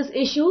lead on this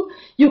issue.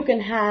 You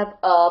can have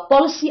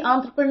policy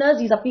entrepreneurs.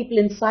 These are people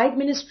inside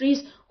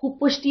ministries who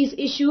push these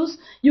issues.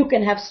 You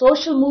can have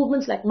social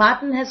movements like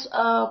Martin has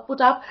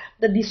put up,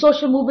 that the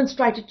social movements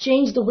try to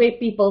change the way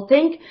people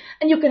think.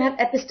 And you can have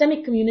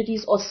epistemic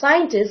communities or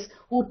scientists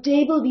who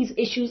table these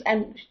issues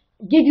and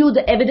give you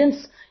the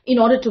evidence in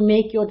order to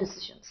make your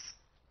decisions.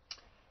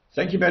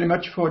 Thank you very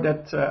much for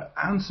that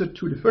answer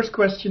to the first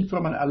question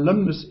from an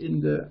alumnus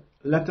in the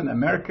Latin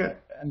America.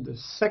 And the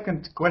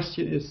second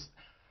question is,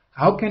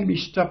 how can we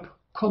stop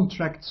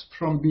contracts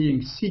from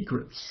being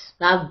secrets?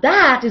 Now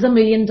that is $1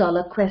 million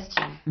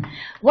question.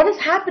 What has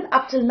happened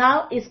up till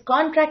now is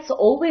contracts are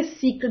always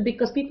secret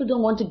because people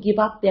don't want to give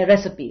up their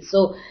recipes.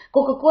 So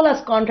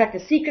Coca-Cola's contract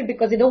is secret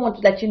because they don't want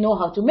to let you know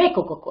how to make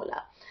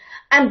Coca-Cola.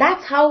 And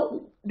that's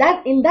how,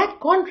 that in that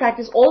contract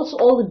is also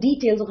all the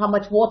details of how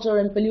much water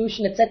and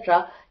pollution,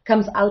 etc.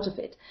 comes out of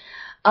it.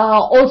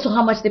 Also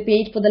how much they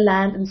paid for the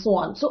land and so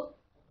on. So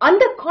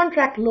under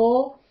contract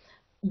law,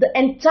 the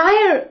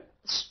entire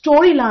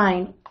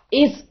storyline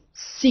is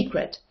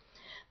secret.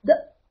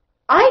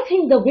 I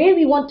think the way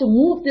we want to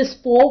move this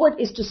forward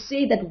is to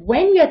say that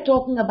when we are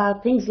talking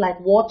about things like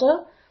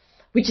water,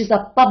 which is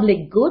a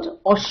public good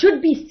or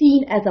should be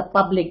seen as a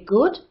public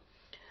good,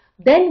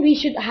 then we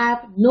should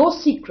have no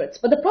secrets.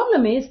 But the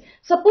problem is,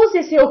 suppose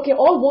they say, okay,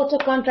 all water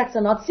contracts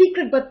are not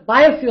secret, but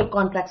biofuel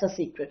contracts are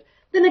secret.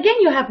 Then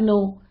again, you have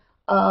no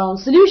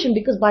solution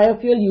because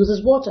biofuel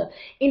uses water.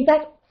 In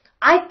fact,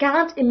 I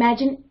can't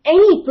imagine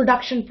any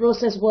production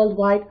process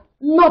worldwide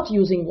not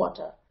using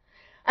water.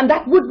 And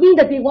that would mean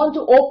that we want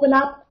to open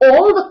up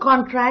all the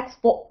contracts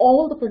for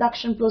all the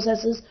production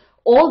processes,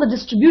 all the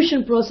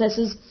distribution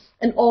processes,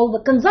 and all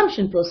the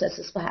consumption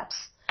processes, perhaps.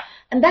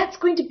 And that's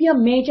going to be a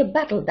major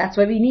battle. That's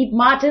why we need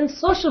Martin's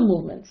social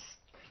movements.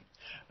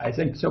 I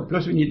think so.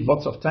 Plus we need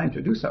lots of time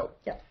to do so.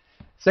 Yeah.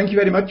 Thank you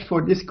very much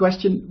for this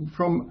question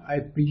from, I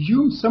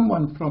presume,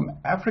 someone from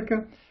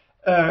Africa.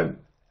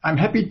 I'm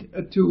happy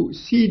to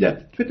see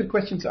that Twitter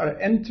questions are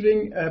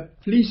entering.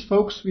 Please,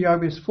 folks, we are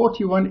with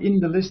 41 in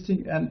the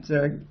listing,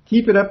 and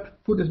keep it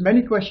up. Put as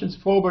many questions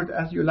forward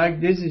as you like.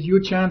 This is your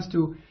chance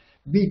to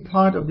be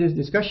part of this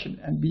discussion,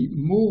 and we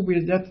move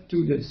with that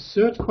to the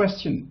third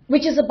question,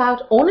 which is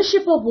about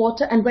ownership of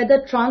water and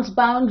whether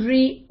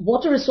transboundary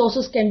water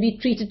resources can be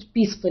treated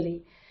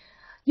peacefully.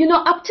 You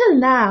know, up till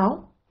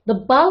now, the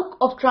bulk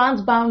of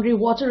transboundary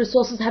water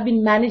resources have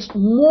been managed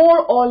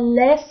more or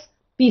less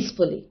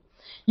peacefully.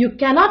 You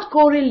cannot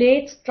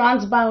correlate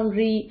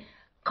transboundary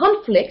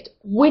conflict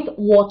with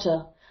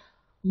water.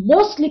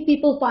 Mostly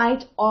people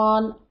fight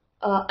on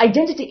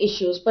identity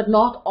issues, but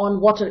not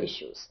on water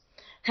issues.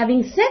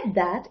 Having said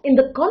that, in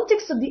the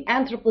context of the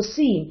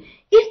Anthropocene,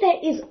 if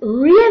there is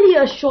really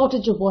a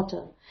shortage of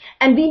water,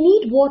 and we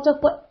need water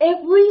for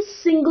every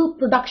single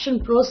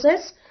production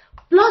process,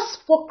 plus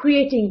for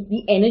creating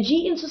the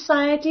energy in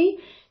society,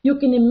 you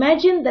can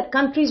imagine that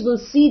countries will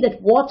see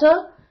that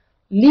water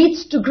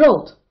leads to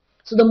growth.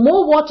 So the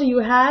more water you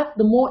have,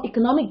 the more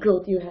economic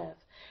growth you have.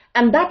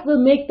 And that will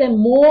make them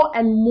more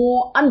and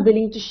more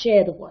unwilling to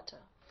share the water.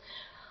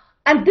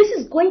 And this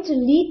is going to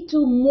lead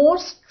to more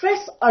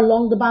stress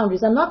along the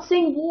boundaries. I'm not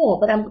saying war,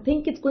 but I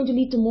think it's going to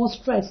lead to more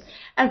stress.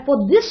 And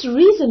for this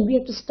reason, we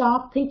have to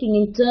start thinking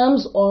in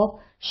terms of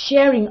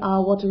sharing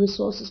our water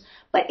resources.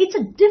 But it's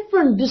a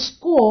different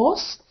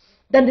discourse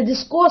than the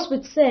discourse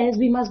which says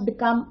we must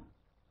become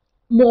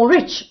more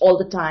rich all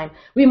the time.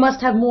 We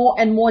must have more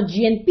and more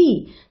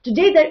GNP.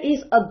 Today there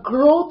is a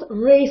growth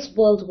race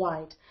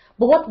worldwide.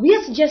 But what we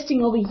are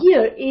suggesting over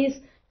here is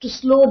to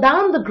slow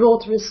down the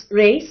growth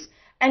race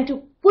and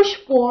to push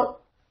for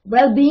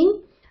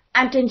well-being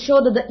and to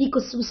ensure that the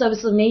ecosystem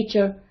services of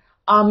nature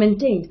are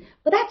maintained.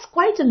 But that's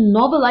quite a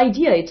novel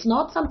idea. It's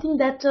not something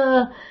that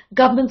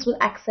governments will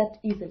accept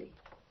easily.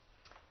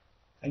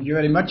 Thank you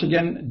very much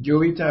again,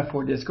 Joita,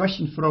 for this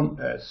question from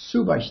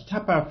Subhash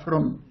Thapa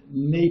from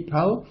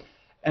Nepal.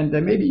 And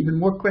there may be even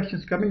more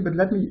questions coming, but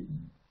let me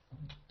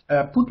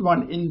put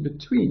one in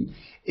between.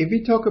 If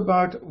we talk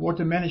about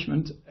water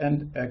management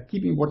and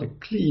keeping water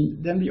clean,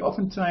 then we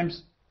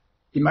oftentimes,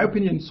 in my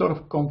opinion, sort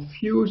of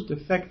confuse the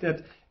fact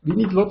that we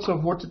need lots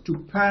of water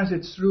to pass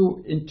it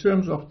through in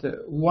terms of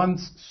the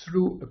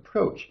once-through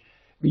approach.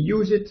 We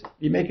use it,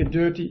 we make it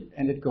dirty,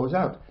 and it goes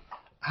out.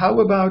 How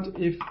about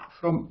if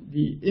from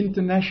the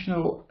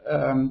international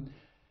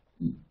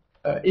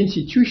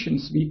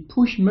institutions we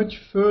push much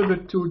further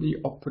to the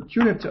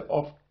opportunity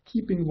of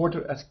keeping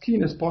water as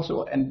clean as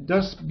possible and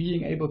thus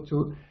being able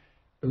to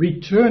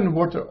return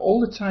water all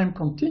the time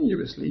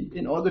continuously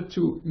in order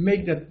to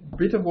make that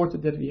bit of water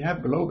that we have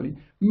globally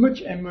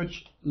much and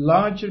much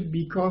larger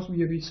because we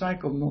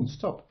recycle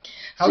non-stop.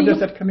 How does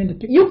that come in the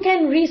picture? You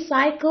can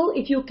recycle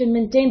if you can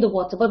maintain the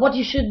water, but what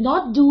you should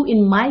not do,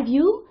 in my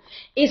view,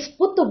 is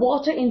put the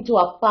water into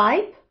a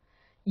pipe,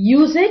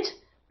 use it,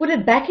 put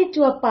it back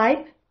into a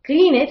pipe,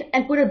 clean it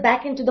and put it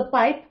back into the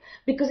pipe,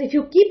 because if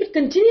you keep it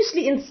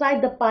continuously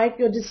inside the pipe,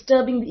 you're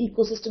disturbing the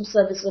ecosystem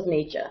services of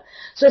nature.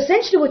 So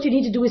essentially what you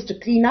need to do is to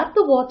clean up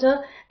the water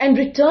and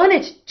return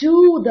it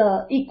to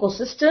the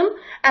ecosystem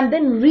and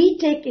then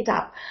retake it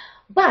up.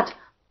 But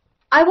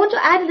I want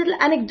to add a little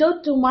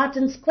anecdote to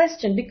Martin's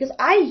question, because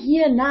I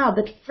hear now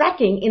that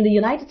fracking in the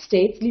United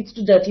States leads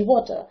to dirty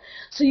water.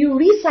 So you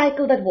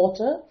recycle that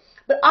water,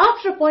 but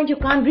after a point you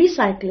can't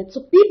recycle it.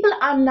 So people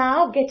are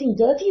now getting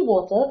dirty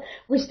water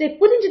which they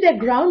put into their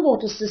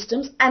groundwater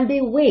systems and they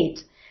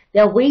wait.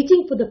 They are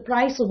waiting for the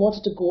price of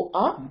water to go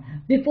up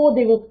before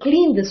they will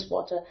clean this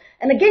water.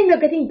 And again, we're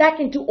getting back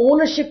into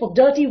ownership of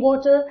dirty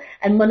water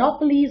and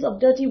monopolies of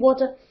dirty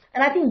water.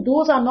 And I think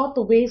those are not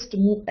the ways to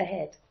move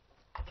ahead.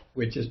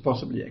 Which is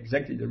possibly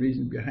exactly the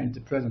reason behind the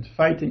present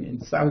fighting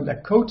in South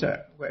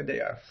Dakota, where they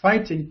are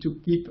fighting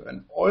to keep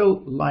an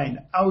oil line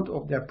out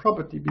of their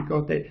property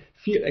because they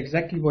fear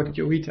exactly what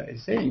Joita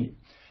is saying,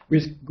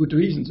 with good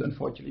reasons,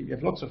 unfortunately. We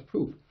have lots of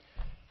proof.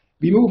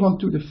 We move on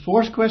to the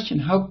fourth question.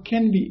 How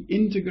can we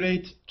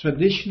integrate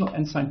traditional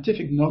and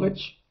scientific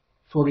knowledge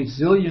for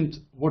resilient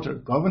water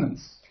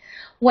governance?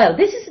 Well,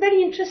 this is a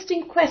very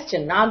interesting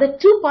question. Now, there are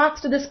two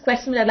parts to this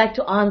question that I'd like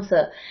to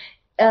answer.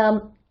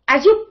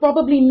 As you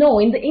probably know,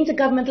 in the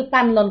Intergovernmental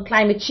Panel on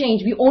Climate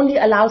Change, we only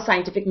allow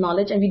scientific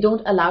knowledge and we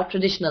don't allow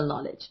traditional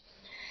knowledge.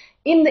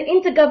 In the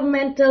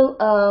Intergovernmental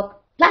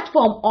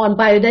Platform on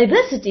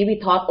Biodiversity,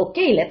 we thought,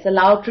 okay, let's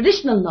allow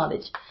traditional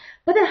knowledge.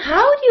 But then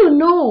how do you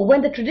know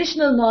when the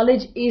traditional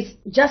knowledge is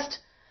just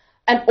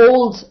an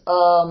old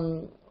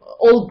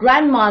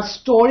grandma's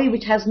story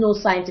which has no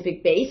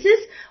scientific basis,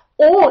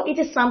 or it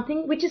is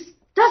something which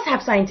does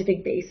have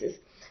scientific basis?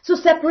 So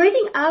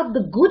separating out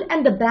the good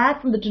and the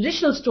bad from the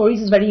traditional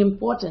stories is very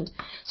important.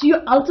 So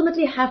you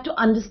ultimately have to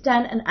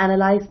understand and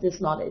analyze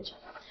this knowledge.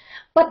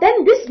 But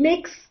then this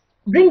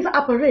brings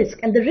up a risk,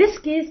 and the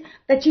risk is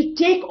that you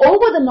take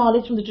over the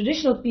knowledge from the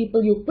traditional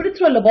people, you put it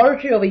through a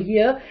laboratory over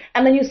here,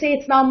 and then you say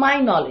it's now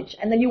my knowledge,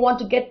 and then you want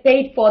to get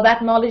paid for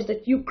that knowledge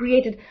that you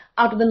created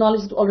out of the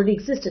knowledge that already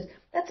existed.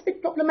 That's a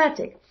bit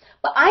problematic.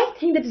 But I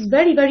think that it's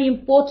very, very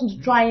important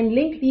to try and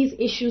link these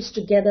issues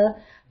together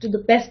to the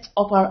best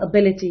of our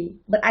ability.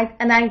 But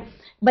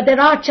there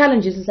are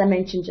challenges, as I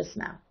mentioned just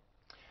now.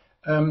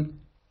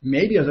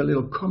 Maybe as a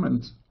little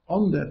comment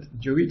on that,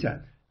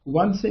 Joita,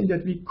 one thing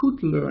that we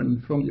could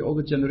learn from the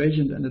older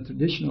generation and the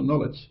traditional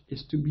knowledge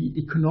is to be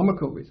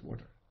economical with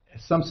water.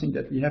 It's something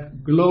that we have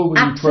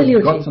globally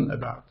forgotten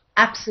about.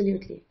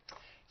 Absolutely.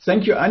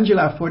 Thank you,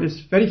 Angela, for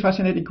this very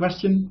fascinating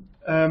question.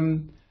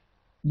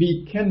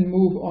 We can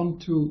move on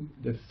to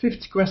the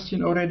fifth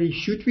question already.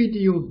 Should we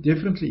deal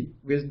differently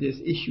with these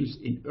issues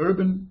in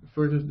urban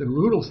versus the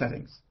rural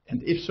settings?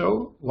 And if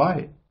so,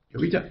 why?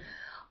 Joita?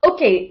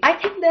 Okay,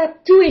 I think there are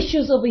two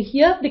issues over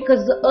here,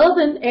 because the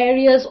urban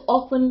areas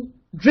often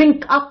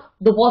drink up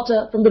the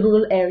water from the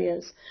rural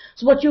areas.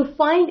 So what you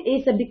find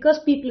is that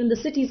because people in the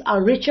cities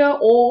are richer,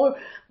 or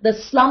the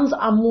slums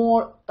are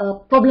more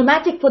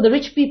problematic for the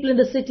rich people in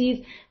the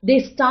cities, they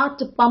start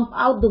to pump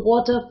out the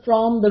water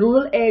from the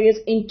rural areas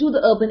into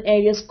the urban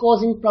areas,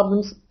 causing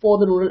problems for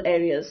the rural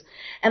areas.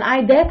 And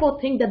I therefore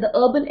think that the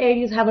urban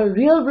areas have a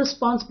real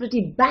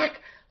responsibility back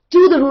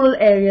to the rural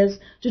areas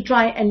to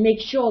try and make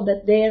sure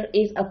that there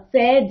is a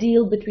fair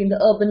deal between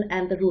the urban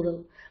and the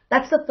rural.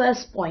 That's the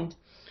first point.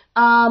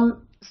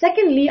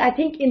 Secondly, I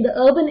think in the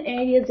urban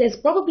areas there's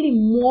probably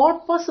more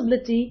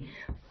possibility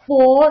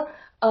for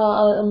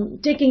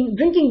taking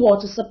drinking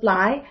water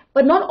supply,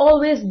 but not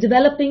always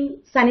developing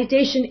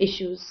sanitation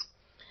issues.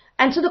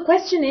 And so the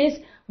question is,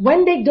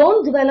 when they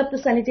don't develop the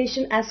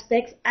sanitation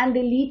aspects and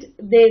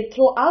they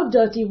throw out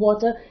dirty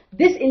water,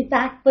 this in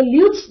fact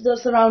pollutes the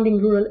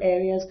surrounding rural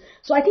areas.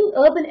 So I think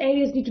urban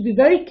areas need to be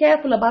very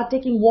careful about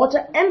taking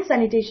water and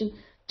sanitation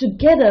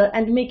together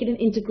and make it an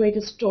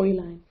integrated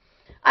storyline.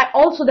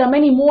 There are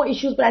many more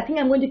issues, but I think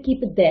I'm going to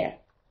keep it there,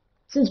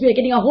 since we are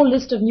getting a whole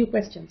list of new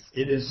questions.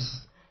 It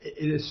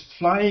is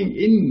flying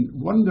in.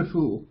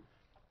 Wonderful.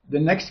 The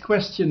next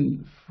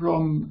question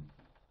from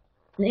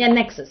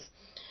Nexus.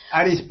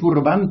 Aris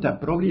Purvanta,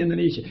 probably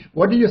Indonesia.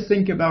 What do you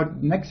think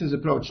about Nexus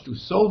approach to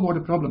solve water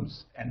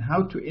problems, and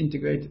how to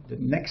integrate the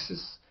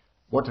Nexus,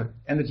 water,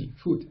 energy,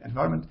 food,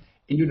 environment,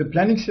 into the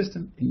planning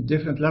system in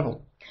different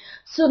levels?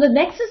 So the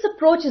Nexus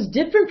approach is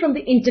different from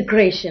the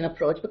integration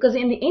approach, because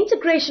in the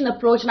integration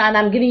approach, and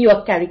I'm giving you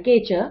a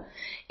caricature,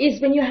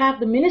 is when you have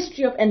the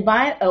Ministry of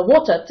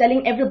Water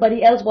telling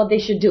everybody else what they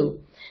should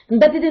do.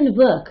 And that didn't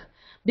work,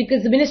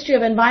 because the Ministry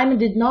of Environment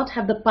did not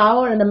have the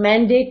power and the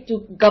mandate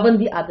to govern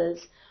the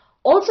others.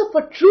 Also,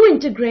 for true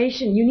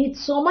integration, you need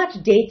so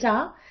much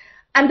data,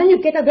 and then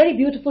you get a very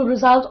beautiful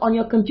result on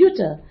your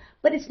computer.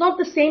 But it's not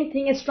the same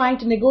thing as trying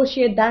to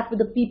negotiate that with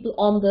the people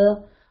on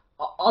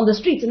the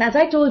streets. And as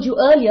I told you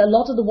earlier, a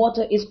lot of the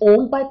water is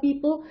owned by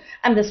people,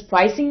 and there's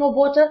pricing of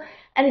water,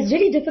 and it's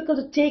really difficult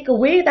to take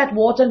away that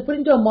water and put it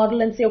into a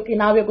model and say, okay,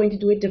 now we're going to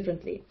do it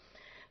differently.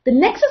 The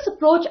Nexus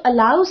approach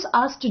allows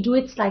us to do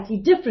it slightly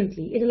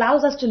differently. It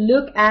allows us to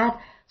look at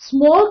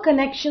small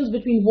connections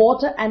between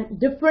water and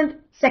different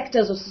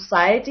sectors of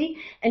society,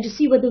 and to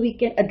see whether we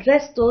can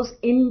address those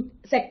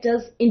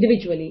sectors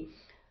individually.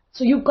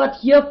 So you've got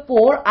here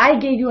 4. I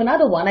gave you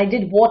another one. I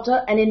did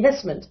water and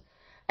investment,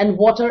 and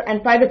water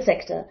and private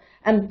sector.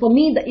 And for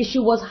me, the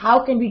issue was,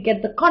 how can we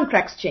get the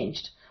contracts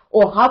changed?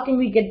 Or how can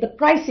we get the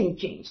pricing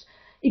changed?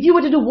 If you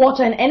were to do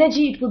water and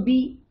energy, it would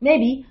be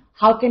maybe,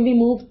 how can we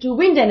move to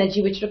wind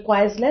energy, which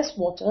requires less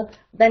water,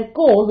 than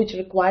coal, which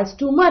requires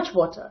too much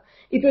water?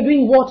 If you're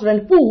doing water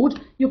and food,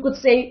 you could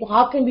say, well,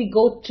 how can we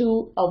go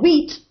to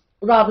wheat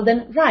rather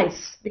than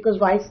rice, because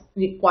rice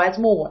requires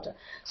more water.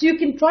 So you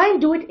can try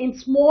and do it in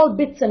small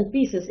bits and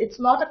pieces. It's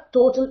not a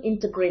total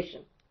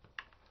integration.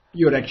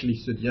 You're actually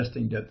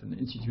suggesting that an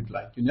institute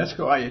like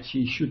UNESCO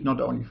IHE should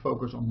not only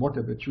focus on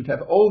water, but should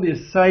have all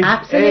these side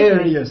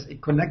areas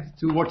connected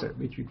to water,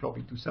 which we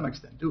probably to some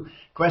extent do.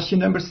 Question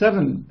number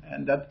 7,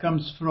 and that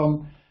comes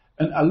from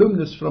an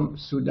alumnus from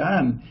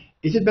Sudan.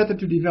 Is it better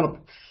to develop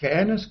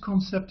fairness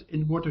concept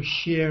in water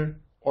share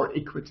or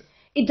equity?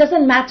 It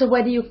doesn't matter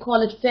whether you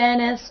call it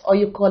fairness or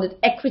you call it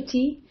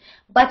equity,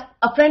 but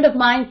a friend of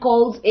mine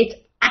calls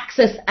it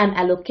access and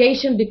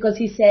allocation, because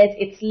he says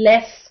it's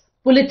less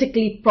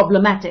politically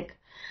problematic.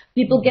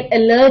 People get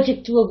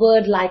allergic to a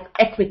word like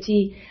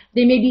equity.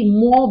 They may be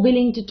more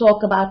willing to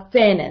talk about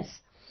fairness.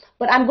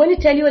 But I'm going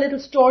to tell you a little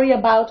story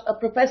about a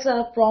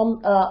professor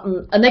from,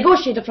 a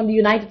negotiator from the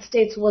United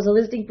States who was a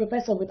visiting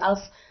professor with us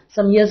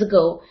some years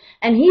ago.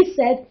 And he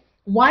said,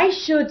 why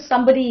should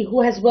somebody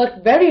who has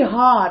worked very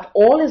hard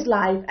all his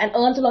life and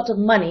earned a lot of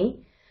money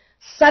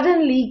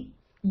suddenly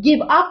give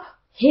up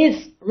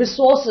his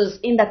resources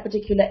in that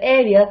particular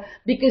area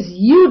because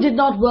you did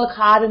not work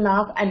hard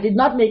enough and did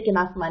not make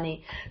enough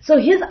money? So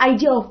his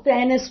idea of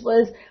fairness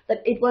was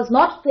that it was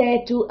not fair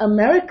to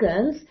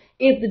Americans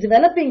if the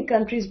developing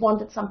countries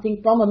wanted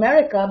something from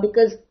America,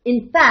 because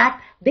in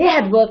fact they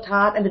had worked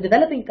hard and the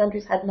developing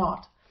countries had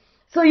not.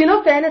 So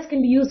fairness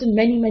can be used in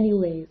many, many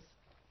ways.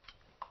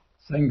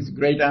 Thanks,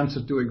 great answer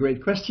to a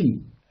great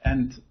question.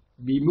 And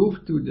we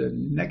move to the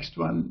next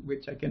one,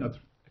 which I cannot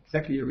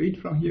exactly read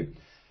from here.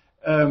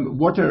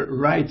 Water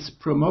rights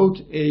promote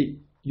a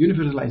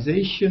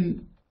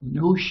universalization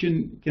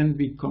notion can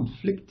be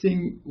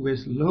conflicting with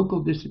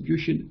local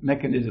distribution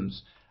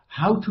mechanisms.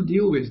 How to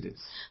deal with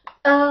this?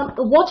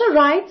 Water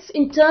rights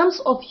in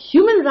terms of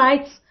human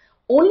rights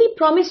only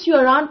promise you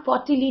around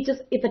 40 liters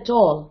if at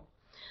all.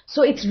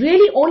 So it's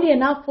really only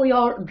enough for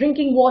your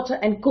drinking water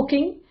and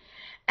cooking,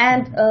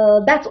 and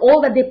that's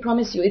all that they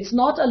promise you. It's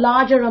not a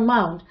larger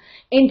amount.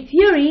 In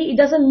theory, it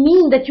doesn't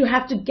mean that you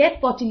have to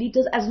get 40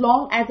 liters as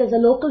long as there's a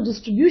local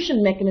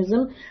distribution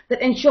mechanism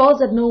that ensures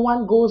that no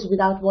one goes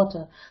without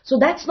water. So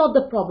that's not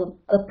the problem.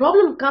 The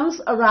problem comes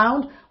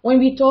around when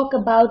we talk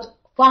about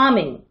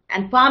farming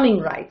and farming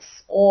rights,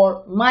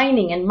 or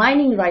mining and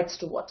mining rights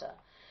to water.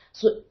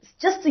 So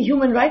just the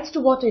human rights to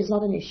water is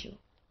not an issue.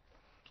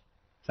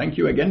 Thank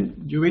you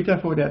again,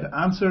 Joita, for that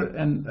answer,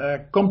 and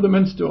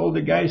compliments to all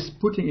the guys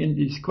putting in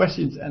these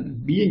questions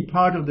and being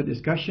part of the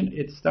discussion.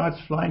 It starts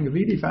flying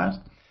really fast.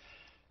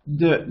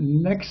 The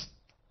next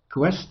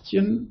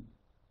question,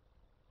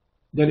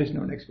 there is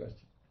no next question.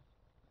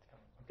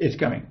 It's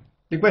coming.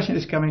 The question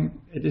is coming.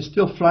 It is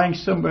still flying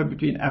somewhere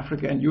between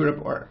Africa and Europe,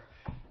 or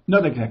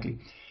not exactly.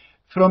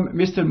 From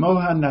Mr.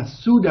 Mohan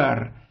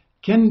Nasudar,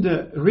 can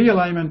the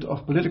realignment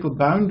of political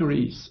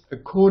boundaries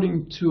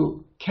according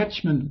to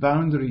catchment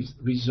boundaries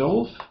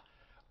resolve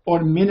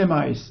or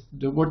minimize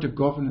the water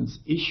governance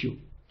issue?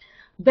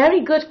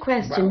 Very good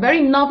question, Wow.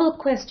 very novel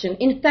question.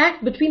 In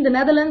fact, between the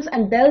Netherlands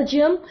and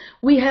Belgium,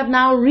 we have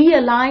now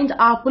realigned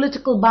our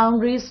political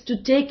boundaries to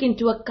take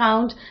into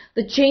account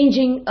the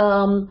changing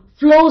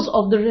flows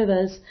of the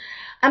rivers.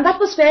 And that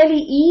was fairly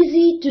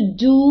easy to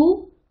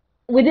do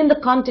within the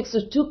context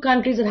of two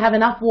countries that have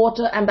enough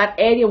water and that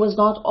area was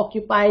not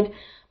occupied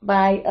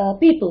by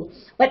people.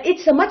 But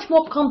it's a much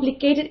more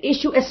complicated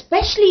issue,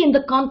 especially in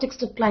the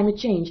context of climate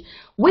change.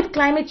 With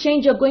climate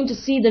change, you're going to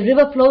see the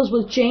river flows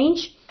will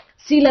change,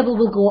 sea level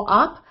will go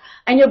up,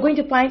 and you're going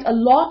to find a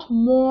lot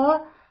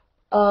more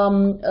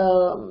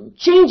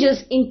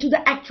changes into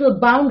the actual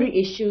boundary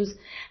issues.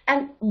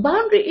 And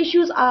boundary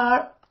issues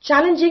are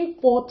challenging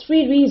for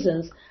three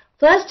reasons.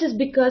 First is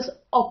because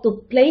of the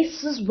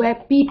places where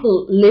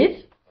people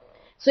live.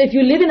 So if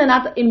you live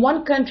in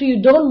one country,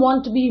 you don't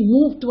want to be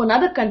moved to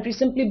another country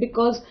simply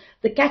because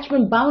the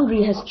catchment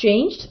boundary has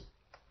changed.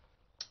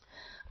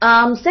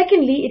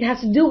 Secondly, it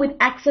has to do with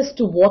access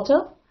to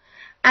water.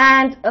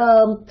 And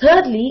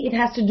thirdly, it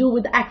has to do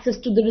with access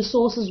to the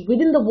resources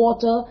within the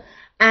water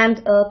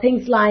and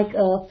things like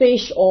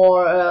fish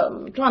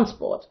or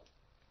transport.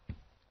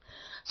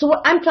 So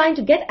what I'm trying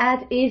to get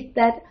at is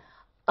that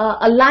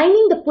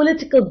aligning the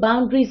political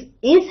boundaries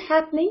is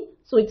happening.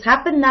 So it's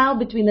happened now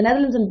between the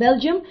Netherlands and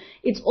Belgium.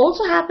 It's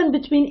also happened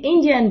between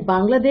India and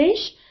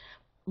Bangladesh,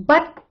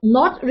 but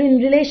not in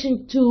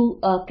relation to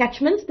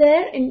catchments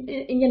there in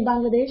India and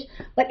Bangladesh.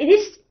 But it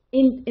is,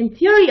 in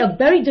theory, a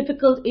very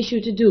difficult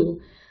issue to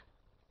do.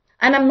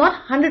 And I'm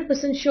not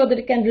 100% sure that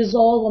it can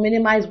resolve or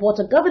minimize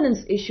water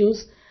governance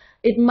issues.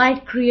 It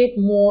might create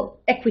more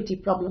equity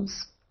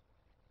problems.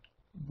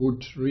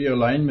 Would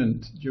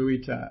realignment,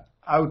 Joita,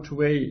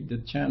 outweigh the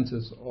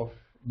chances of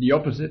the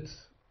opposite,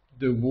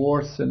 the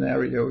war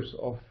scenarios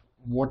of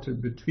water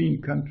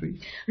between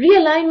countries?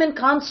 Realignment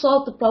can't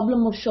solve the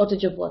problem of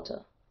shortage of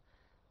water.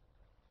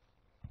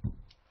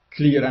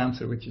 Clear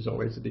answer, which is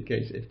always the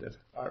case if there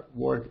are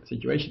war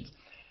situations.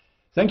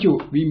 Thank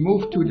you. We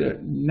move to the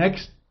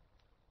next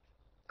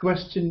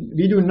question.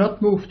 We do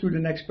not move to the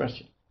next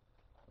question.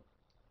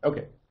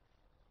 Okay.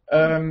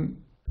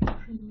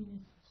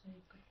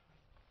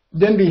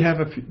 Then we have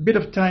a bit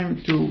of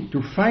time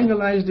to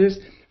finalize this.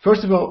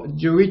 First of all,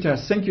 Joita,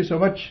 thank you so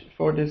much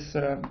for this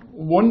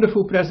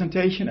wonderful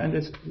presentation and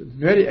this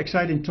very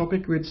exciting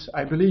topic, which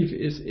I believe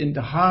is in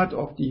the heart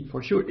of the,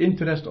 for sure,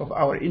 interest of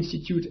our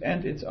institute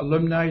and its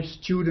alumni,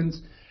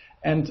 students,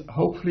 and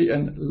hopefully a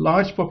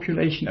large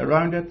population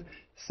around it.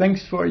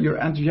 Thanks for your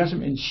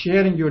enthusiasm in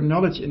sharing your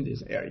knowledge in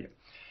this area.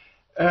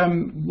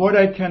 What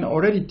I can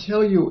already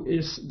tell you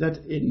is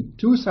that in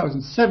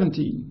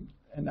 2017,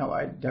 and now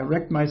I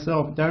direct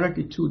myself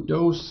directly to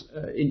those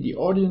in the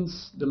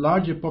audience, the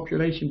larger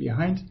population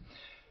behind,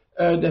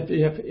 that we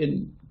have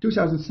in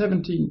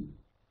 2017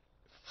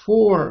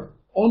 4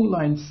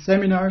 online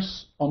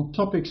seminars on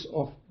topics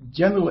of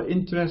general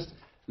interest,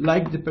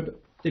 like the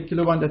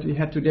particular one that we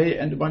had today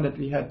and the one that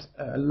we had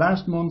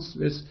last month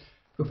with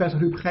Professor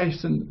Huub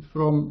Gijssen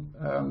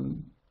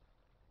from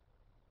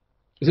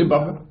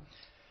Zimbabwe.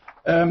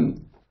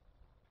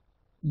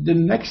 The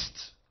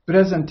next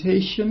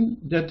presentation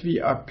that we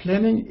are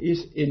planning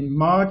is in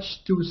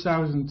March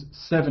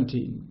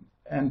 2017,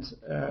 and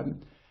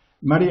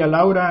Maria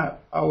Laura,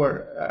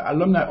 our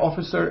alumni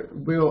officer,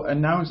 will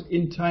announce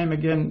in time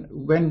again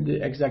when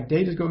the exact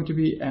date is going to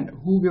be and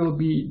who will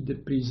be the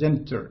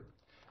presenter.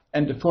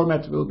 And the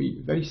format will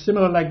be very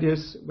similar like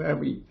this, where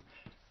we,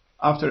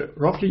 after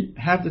roughly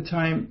half the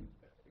time,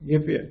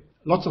 give you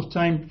lots of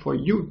time for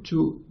you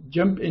to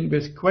jump in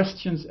with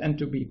questions and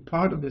to be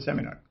part of the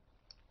seminar.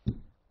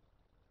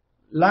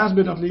 Last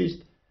but not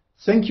least,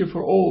 thank you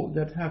for all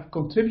that have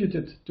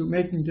contributed to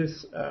making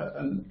this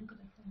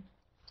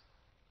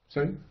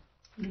sorry?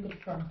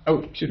 Oh,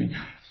 excuse me.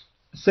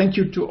 Thank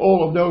you to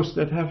all of those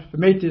that have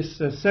made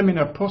this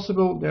seminar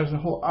possible. There's a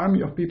whole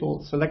army of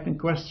people selecting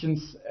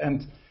questions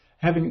and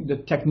having the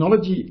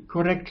technology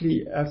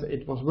correctly as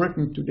it was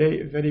working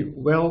today very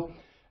well.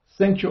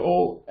 Thank you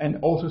all, and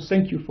also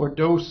thank you for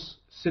those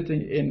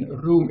sitting in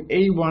room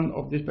A1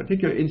 of this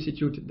particular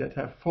institute that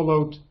have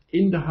followed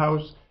in the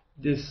house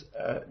this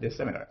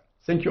seminar.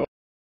 Thank you all.